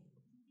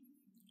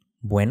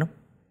 Bueno,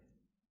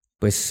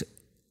 pues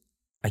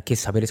hay que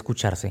saber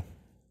escucharse,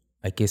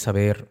 hay que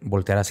saber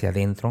voltear hacia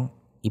adentro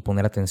y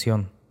poner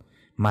atención.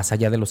 Más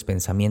allá de los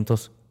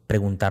pensamientos,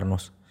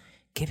 preguntarnos,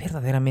 ¿qué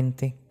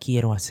verdaderamente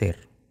quiero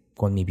hacer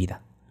con mi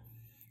vida?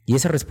 Y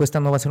esa respuesta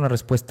no va a ser una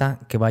respuesta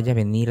que vaya a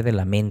venir de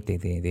la mente,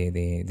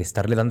 de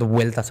estarle dando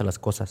vueltas a las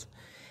cosas.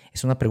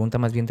 Es una pregunta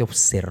más bien de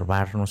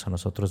observarnos a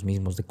nosotros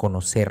mismos, de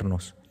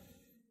conocernos.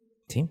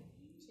 ¿Sí?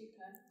 Sí,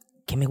 claro.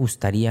 ¿Qué me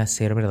gustaría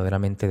hacer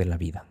verdaderamente de la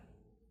vida?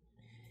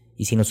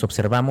 Y si nos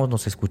observamos,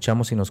 nos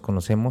escuchamos y nos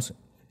conocemos,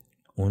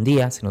 un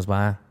día se nos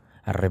va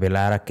a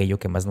revelar aquello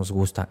que más nos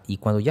gusta. Y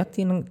cuando ya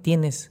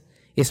tienes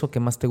eso que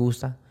más te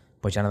gusta,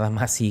 pues ya nada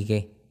más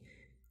sigue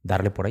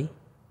darle por ahí.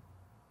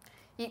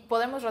 Y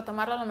podemos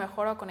retomarlo a lo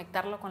mejor o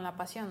conectarlo con la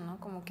pasión, ¿no?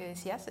 Como que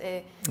decías.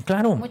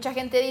 Claro. Mucha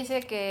gente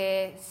dice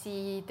que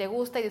si te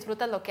gusta y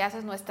disfrutas lo que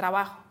haces no es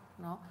trabajo,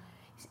 ¿no?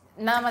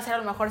 Nada más a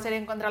lo mejor sería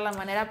encontrar la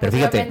manera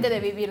precisamente de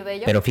vivir de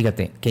ello. Pero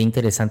fíjate, qué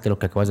interesante lo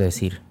que acabas de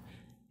decir.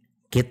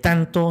 ¿Qué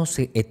tantos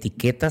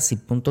etiquetas y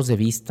puntos de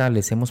vista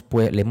le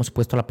hemos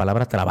puesto a la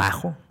palabra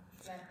trabajo?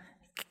 Claro.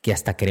 Que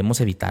hasta queremos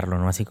evitarlo,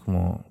 ¿no? Así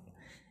como,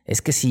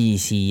 es que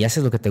si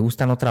haces lo que te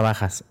gusta no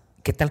trabajas.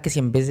 ¿Qué tal que si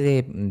en vez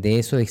de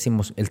eso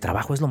decimos, el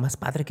trabajo es lo más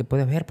padre que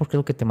puede haber porque es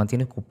lo que te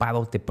mantiene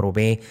ocupado, te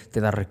provee,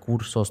 te da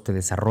recursos, te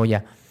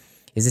desarrolla?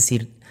 Es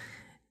decir,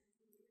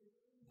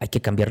 hay que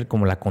cambiar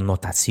como la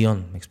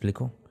connotación, ¿me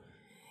explico?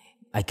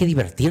 Hay que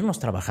divertirnos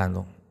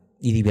trabajando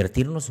y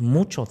divertirnos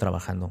mucho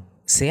trabajando,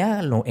 sea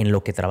en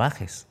lo que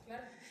trabajes.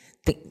 Claro.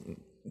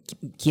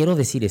 Quiero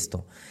decir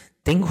esto,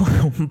 tengo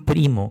un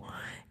primo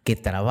que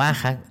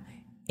trabaja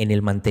en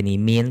el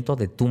mantenimiento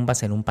de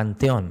tumbas en un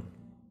panteón.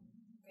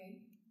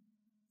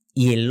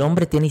 Y el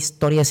hombre tiene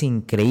historias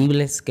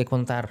increíbles que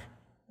contar.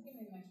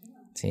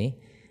 ¿Sí?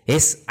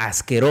 Es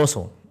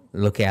asqueroso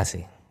lo que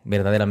hace,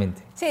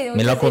 verdaderamente. Sí,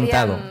 me lo ha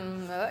contado.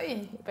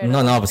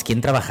 Pero... No, pues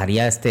 ¿quién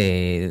trabajaría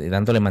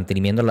dándole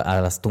mantenimiento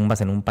a las tumbas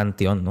en un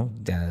panteón, no?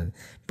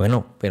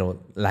 Bueno,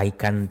 pero la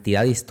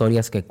cantidad de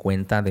historias que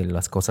cuenta, de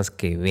las cosas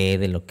que ve,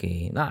 de lo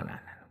que... No.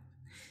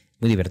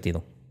 Muy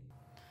divertido.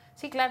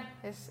 Sí, claro.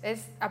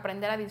 Es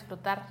aprender a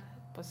disfrutar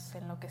pues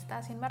en lo que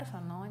estás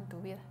inmerso, ¿no? En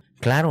tu vida.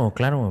 Claro.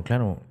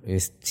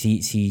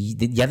 Si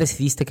ya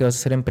decidiste que vas a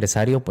ser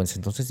empresario, pues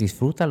entonces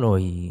disfrútalo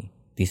y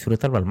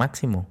disfrútalo al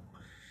máximo.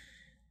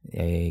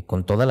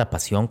 Con toda la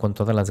pasión, con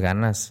todas las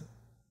ganas,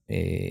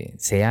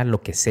 sea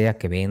lo que sea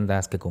que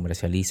vendas, que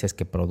comercialices,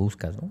 que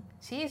produzcas, ¿no?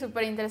 Sí,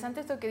 súper interesante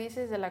esto que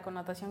dices de la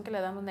connotación que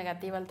le damos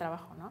negativa al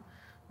trabajo, ¿no?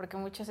 porque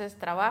muchas veces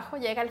trabajo,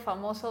 llega el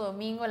famoso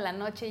domingo en la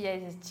noche y ya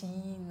dices,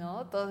 chin,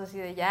 ¿no? Todos así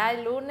de ya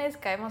el lunes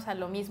caemos a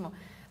lo mismo.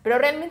 Pero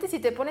realmente si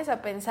te pones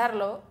a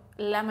pensarlo,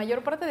 la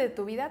mayor parte de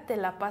tu vida te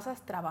la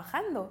pasas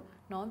trabajando,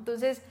 ¿no?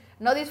 Entonces,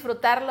 no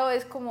disfrutarlo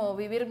es como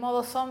vivir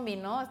modo zombie,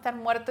 ¿no? Estar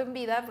muerto en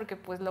vida, porque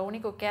pues lo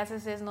único que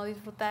haces es no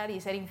disfrutar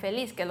y ser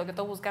infeliz, que lo que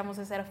todos buscamos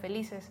es ser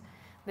felices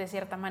de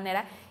cierta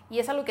manera. Y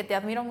es algo que te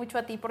admiro mucho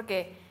a ti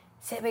porque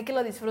se ve que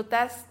lo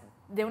disfrutas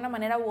de una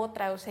manera u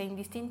otra, o sea,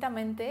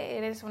 indistintamente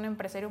eres un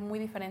empresario muy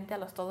diferente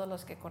a todos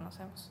los que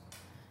conocemos.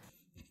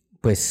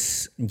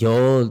 Pues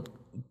yo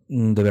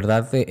de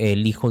verdad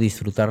elijo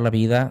disfrutar la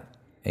vida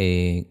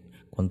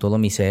con todo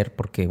mi ser,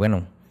 porque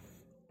bueno,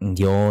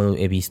 yo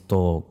he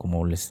visto,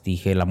 como les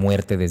dije, la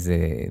muerte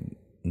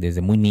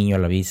desde muy niño,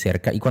 la vi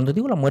cerca. Y cuando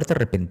digo la muerte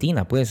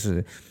repentina, pues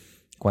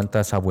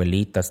cuántas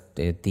abuelitas,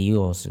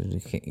 tíos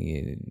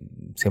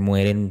se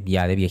mueren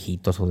ya de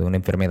viejitos o de una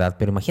enfermedad.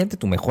 Pero imagínate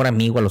tu mejor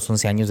amigo a los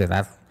 11 años de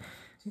edad,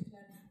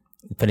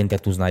 frente a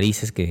tus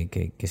narices,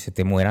 que se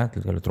te muera,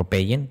 que lo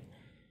atropellen.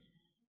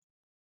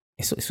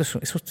 Eso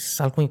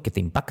es algo que te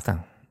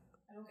impacta.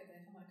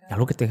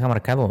 Algo que te deja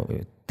marcado.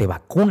 Te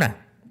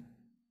vacuna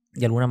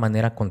de alguna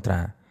manera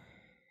contra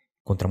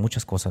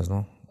muchas cosas,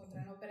 ¿no?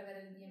 Contra no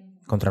perder el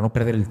tiempo. Contra no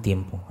perder el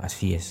tiempo,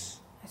 así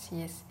es.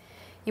 Así es.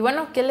 Y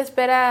bueno, ¿qué le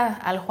espera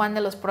al Juan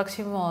de los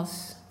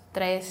próximos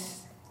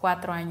 3,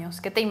 4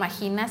 años? ¿Qué te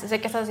imaginas? Sé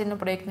que estás haciendo un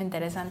proyecto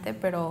interesante,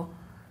 pero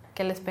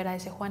 ¿qué le espera a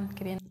ese Juan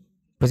que viene?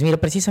 Pues mira,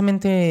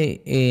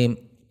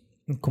 precisamente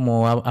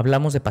como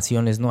hablamos de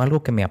pasiones, ¿no?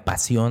 Algo que me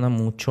apasiona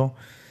mucho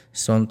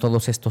son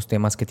todos estos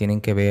temas que tienen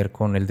que ver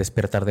con el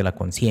despertar de la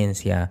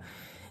conciencia,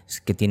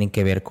 que tienen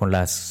que ver con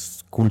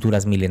las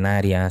culturas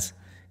milenarias,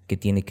 que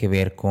tiene que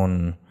ver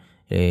con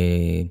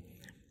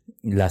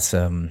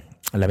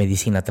la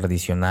medicina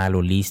tradicional,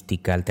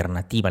 holística,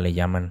 alternativa le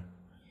llaman.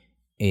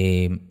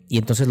 Y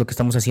entonces lo que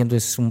estamos haciendo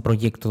es un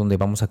proyecto donde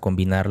vamos a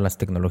combinar las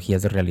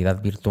tecnologías de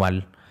realidad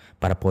virtual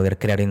para poder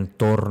crear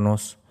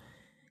entornos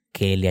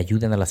que le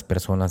ayuden a las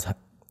personas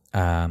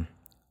a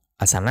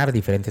sanar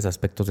diferentes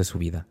aspectos de su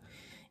vida.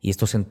 Y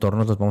estos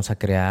entornos los vamos a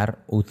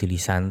crear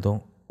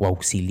utilizando o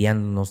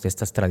auxiliándonos de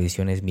estas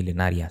tradiciones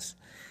milenarias,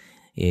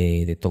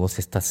 de todas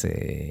estas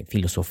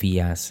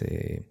filosofías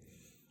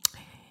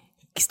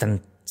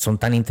que son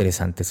tan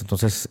interesantes.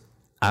 Entonces,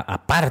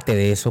 aparte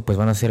de eso, pues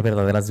van a ser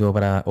verdaderas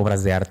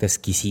obras de arte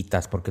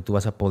exquisitas, porque tú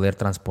vas a poder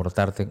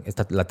transportarte,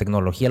 la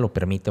tecnología lo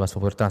permite, vas a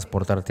poder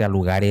transportarte a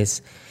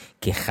lugares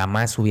que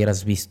jamás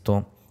hubieras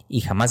visto y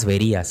jamás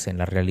verías en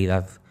la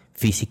realidad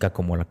física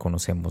como la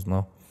conocemos,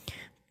 ¿no?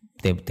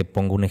 Te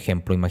pongo un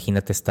ejemplo.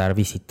 Imagínate estar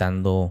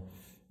visitando,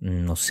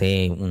 no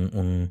sé,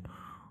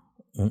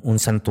 un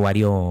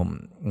santuario,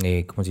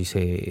 ¿cómo se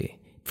dice?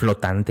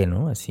 Flotante,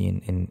 ¿no? Así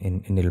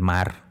en el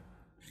mar.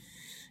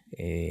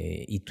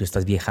 Y tú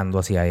estás viajando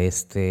hacia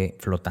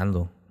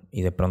flotando.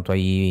 Y de pronto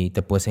ahí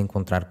te puedes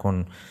encontrar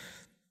con,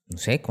 no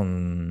sé,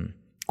 con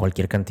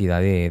cualquier cantidad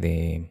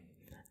de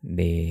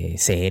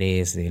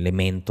seres, de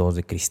elementos,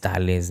 de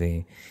cristales,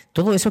 de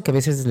todo eso que a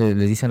veces le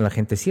dicen a la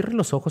gente, cierre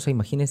los ojos e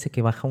imagínense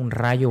que baja un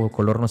rayo o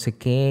color no sé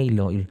qué,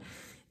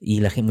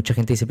 mucha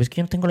gente dice, pues es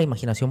que yo no tengo la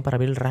imaginación para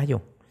ver el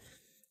rayo.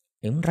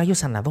 Un rayo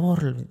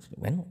sanador.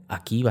 Bueno,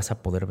 aquí vas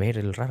a poder ver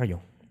el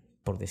rayo,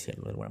 por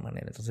decirlo de alguna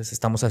manera. Entonces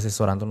estamos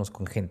asesorándonos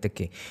con gente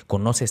que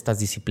conoce estas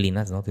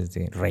disciplinas, ¿no?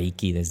 Desde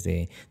Reiki,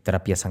 desde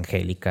terapias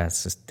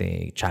angélicas,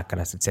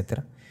 chakras,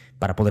 etcétera,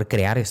 para poder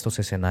crear estos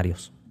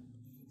escenarios.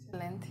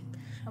 Excelente.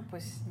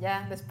 Pues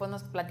ya después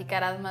nos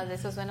platicarás más de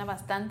eso, suena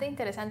bastante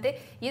interesante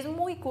y es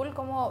muy cool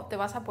cómo te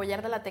vas a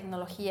apoyar de la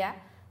tecnología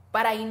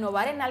para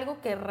innovar en algo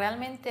que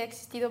realmente ha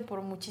existido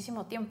por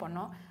muchísimo tiempo,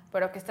 ¿no?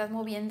 Pero que estás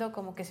moviendo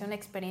como que sea una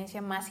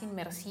experiencia más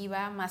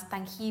inmersiva, más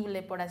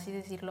tangible, por así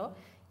decirlo,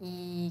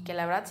 y que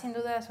la verdad sin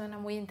duda suena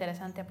muy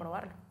interesante a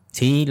probarlo.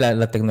 Sí,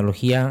 la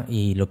tecnología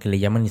y lo que le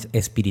llaman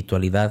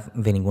espiritualidad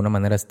de ninguna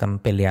manera están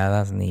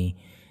peleadas ni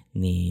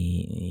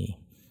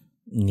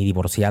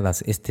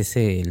divorciadas. Este es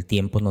el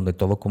tiempo en donde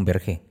todo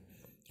converge,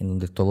 en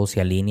donde todo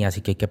se alinea, así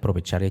que hay que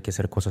aprovechar y hay que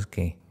hacer cosas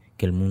que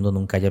el mundo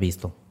nunca haya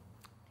visto.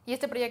 ¿Y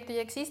este proyecto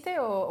ya existe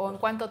o en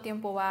cuánto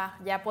tiempo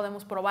ya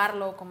podemos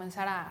probarlo,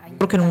 comenzar a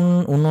Creo que en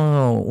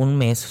un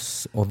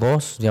mes o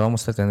 2 ya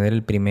vamos a tener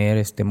el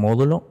primer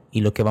módulo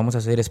y lo que vamos a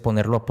hacer es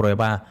ponerlo a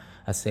prueba,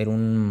 hacer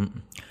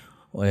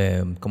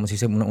 ¿cómo se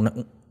dice?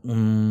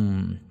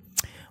 Una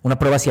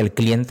prueba hacia el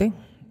cliente,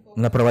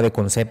 una prueba de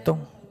concepto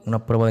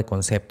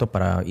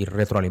para ir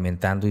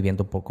retroalimentando y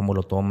viendo cómo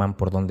lo toman,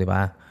 por dónde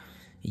va.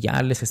 Y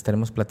ya les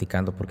estaremos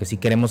platicando, porque sí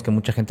queremos que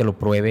mucha gente lo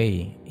pruebe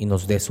y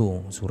nos dé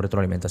su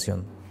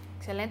retroalimentación.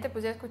 Excelente,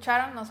 pues ya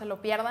escucharon, no se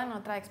lo pierdan,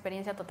 otra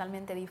experiencia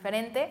totalmente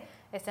diferente.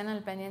 Estén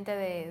al pendiente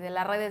de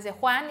las redes de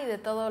Juan y de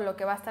todo lo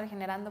que va a estar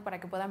generando para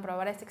que puedan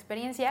probar esta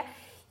experiencia.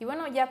 Y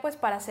bueno, ya pues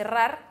para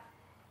cerrar,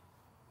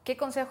 ¿qué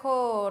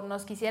consejo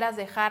nos quisieras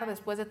dejar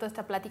después de toda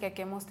esta plática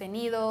que hemos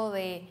tenido,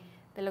 de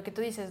lo que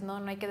tú dices, ¿no?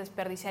 No hay que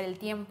desperdiciar el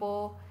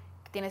tiempo,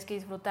 tienes que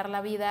disfrutar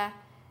la vida?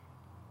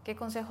 ¿Qué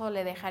consejo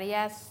le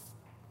dejarías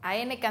a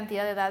N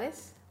cantidad de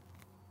edades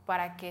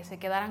para que se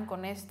quedaran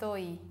con esto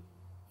y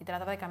y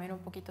tratar de cambiar un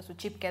poquito su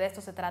chip, que de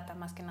esto se trata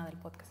más que nada el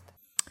podcast.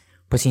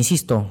 Pues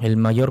insisto, el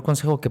mayor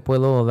consejo que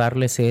puedo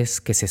darles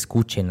es que se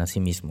escuchen a sí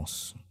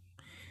mismos.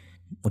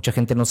 Mucha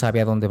gente no sabe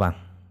a dónde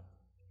va.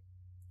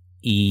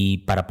 Y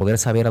para poder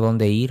saber a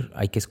dónde ir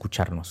hay que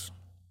escucharnos.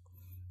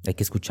 Hay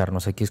que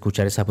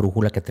escuchar esa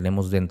brújula que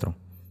tenemos dentro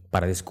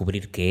para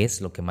descubrir qué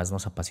es lo que más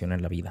nos apasiona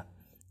en la vida.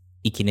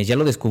 Y quienes ya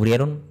lo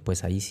descubrieron,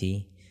 pues ahí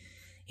sí,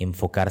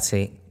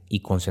 enfocarse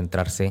y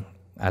concentrarse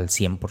al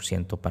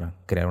 100% para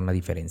crear una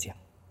diferencia.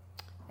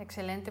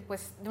 Excelente,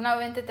 pues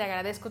nuevamente te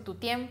agradezco tu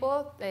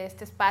tiempo,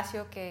 este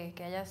espacio que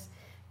hayas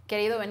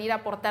querido venir a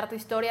aportar tu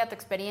historia, tu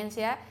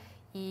experiencia,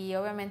 y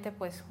obviamente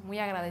pues muy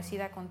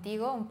agradecida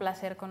contigo, un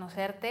placer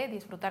conocerte,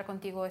 disfrutar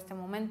contigo este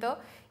momento,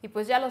 y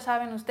pues ya lo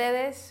saben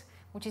ustedes,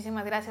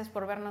 muchísimas gracias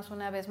por vernos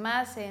una vez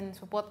más en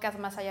su podcast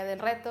Más Allá del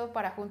Reto,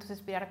 para Juntos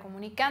Inspirar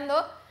Comunicando.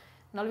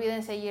 No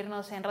olviden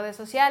seguirnos en redes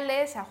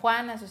sociales, a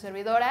Juan, a su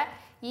servidora,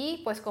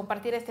 y pues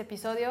compartir este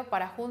episodio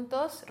para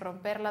juntos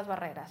romper las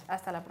barreras.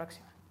 Hasta la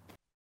próxima.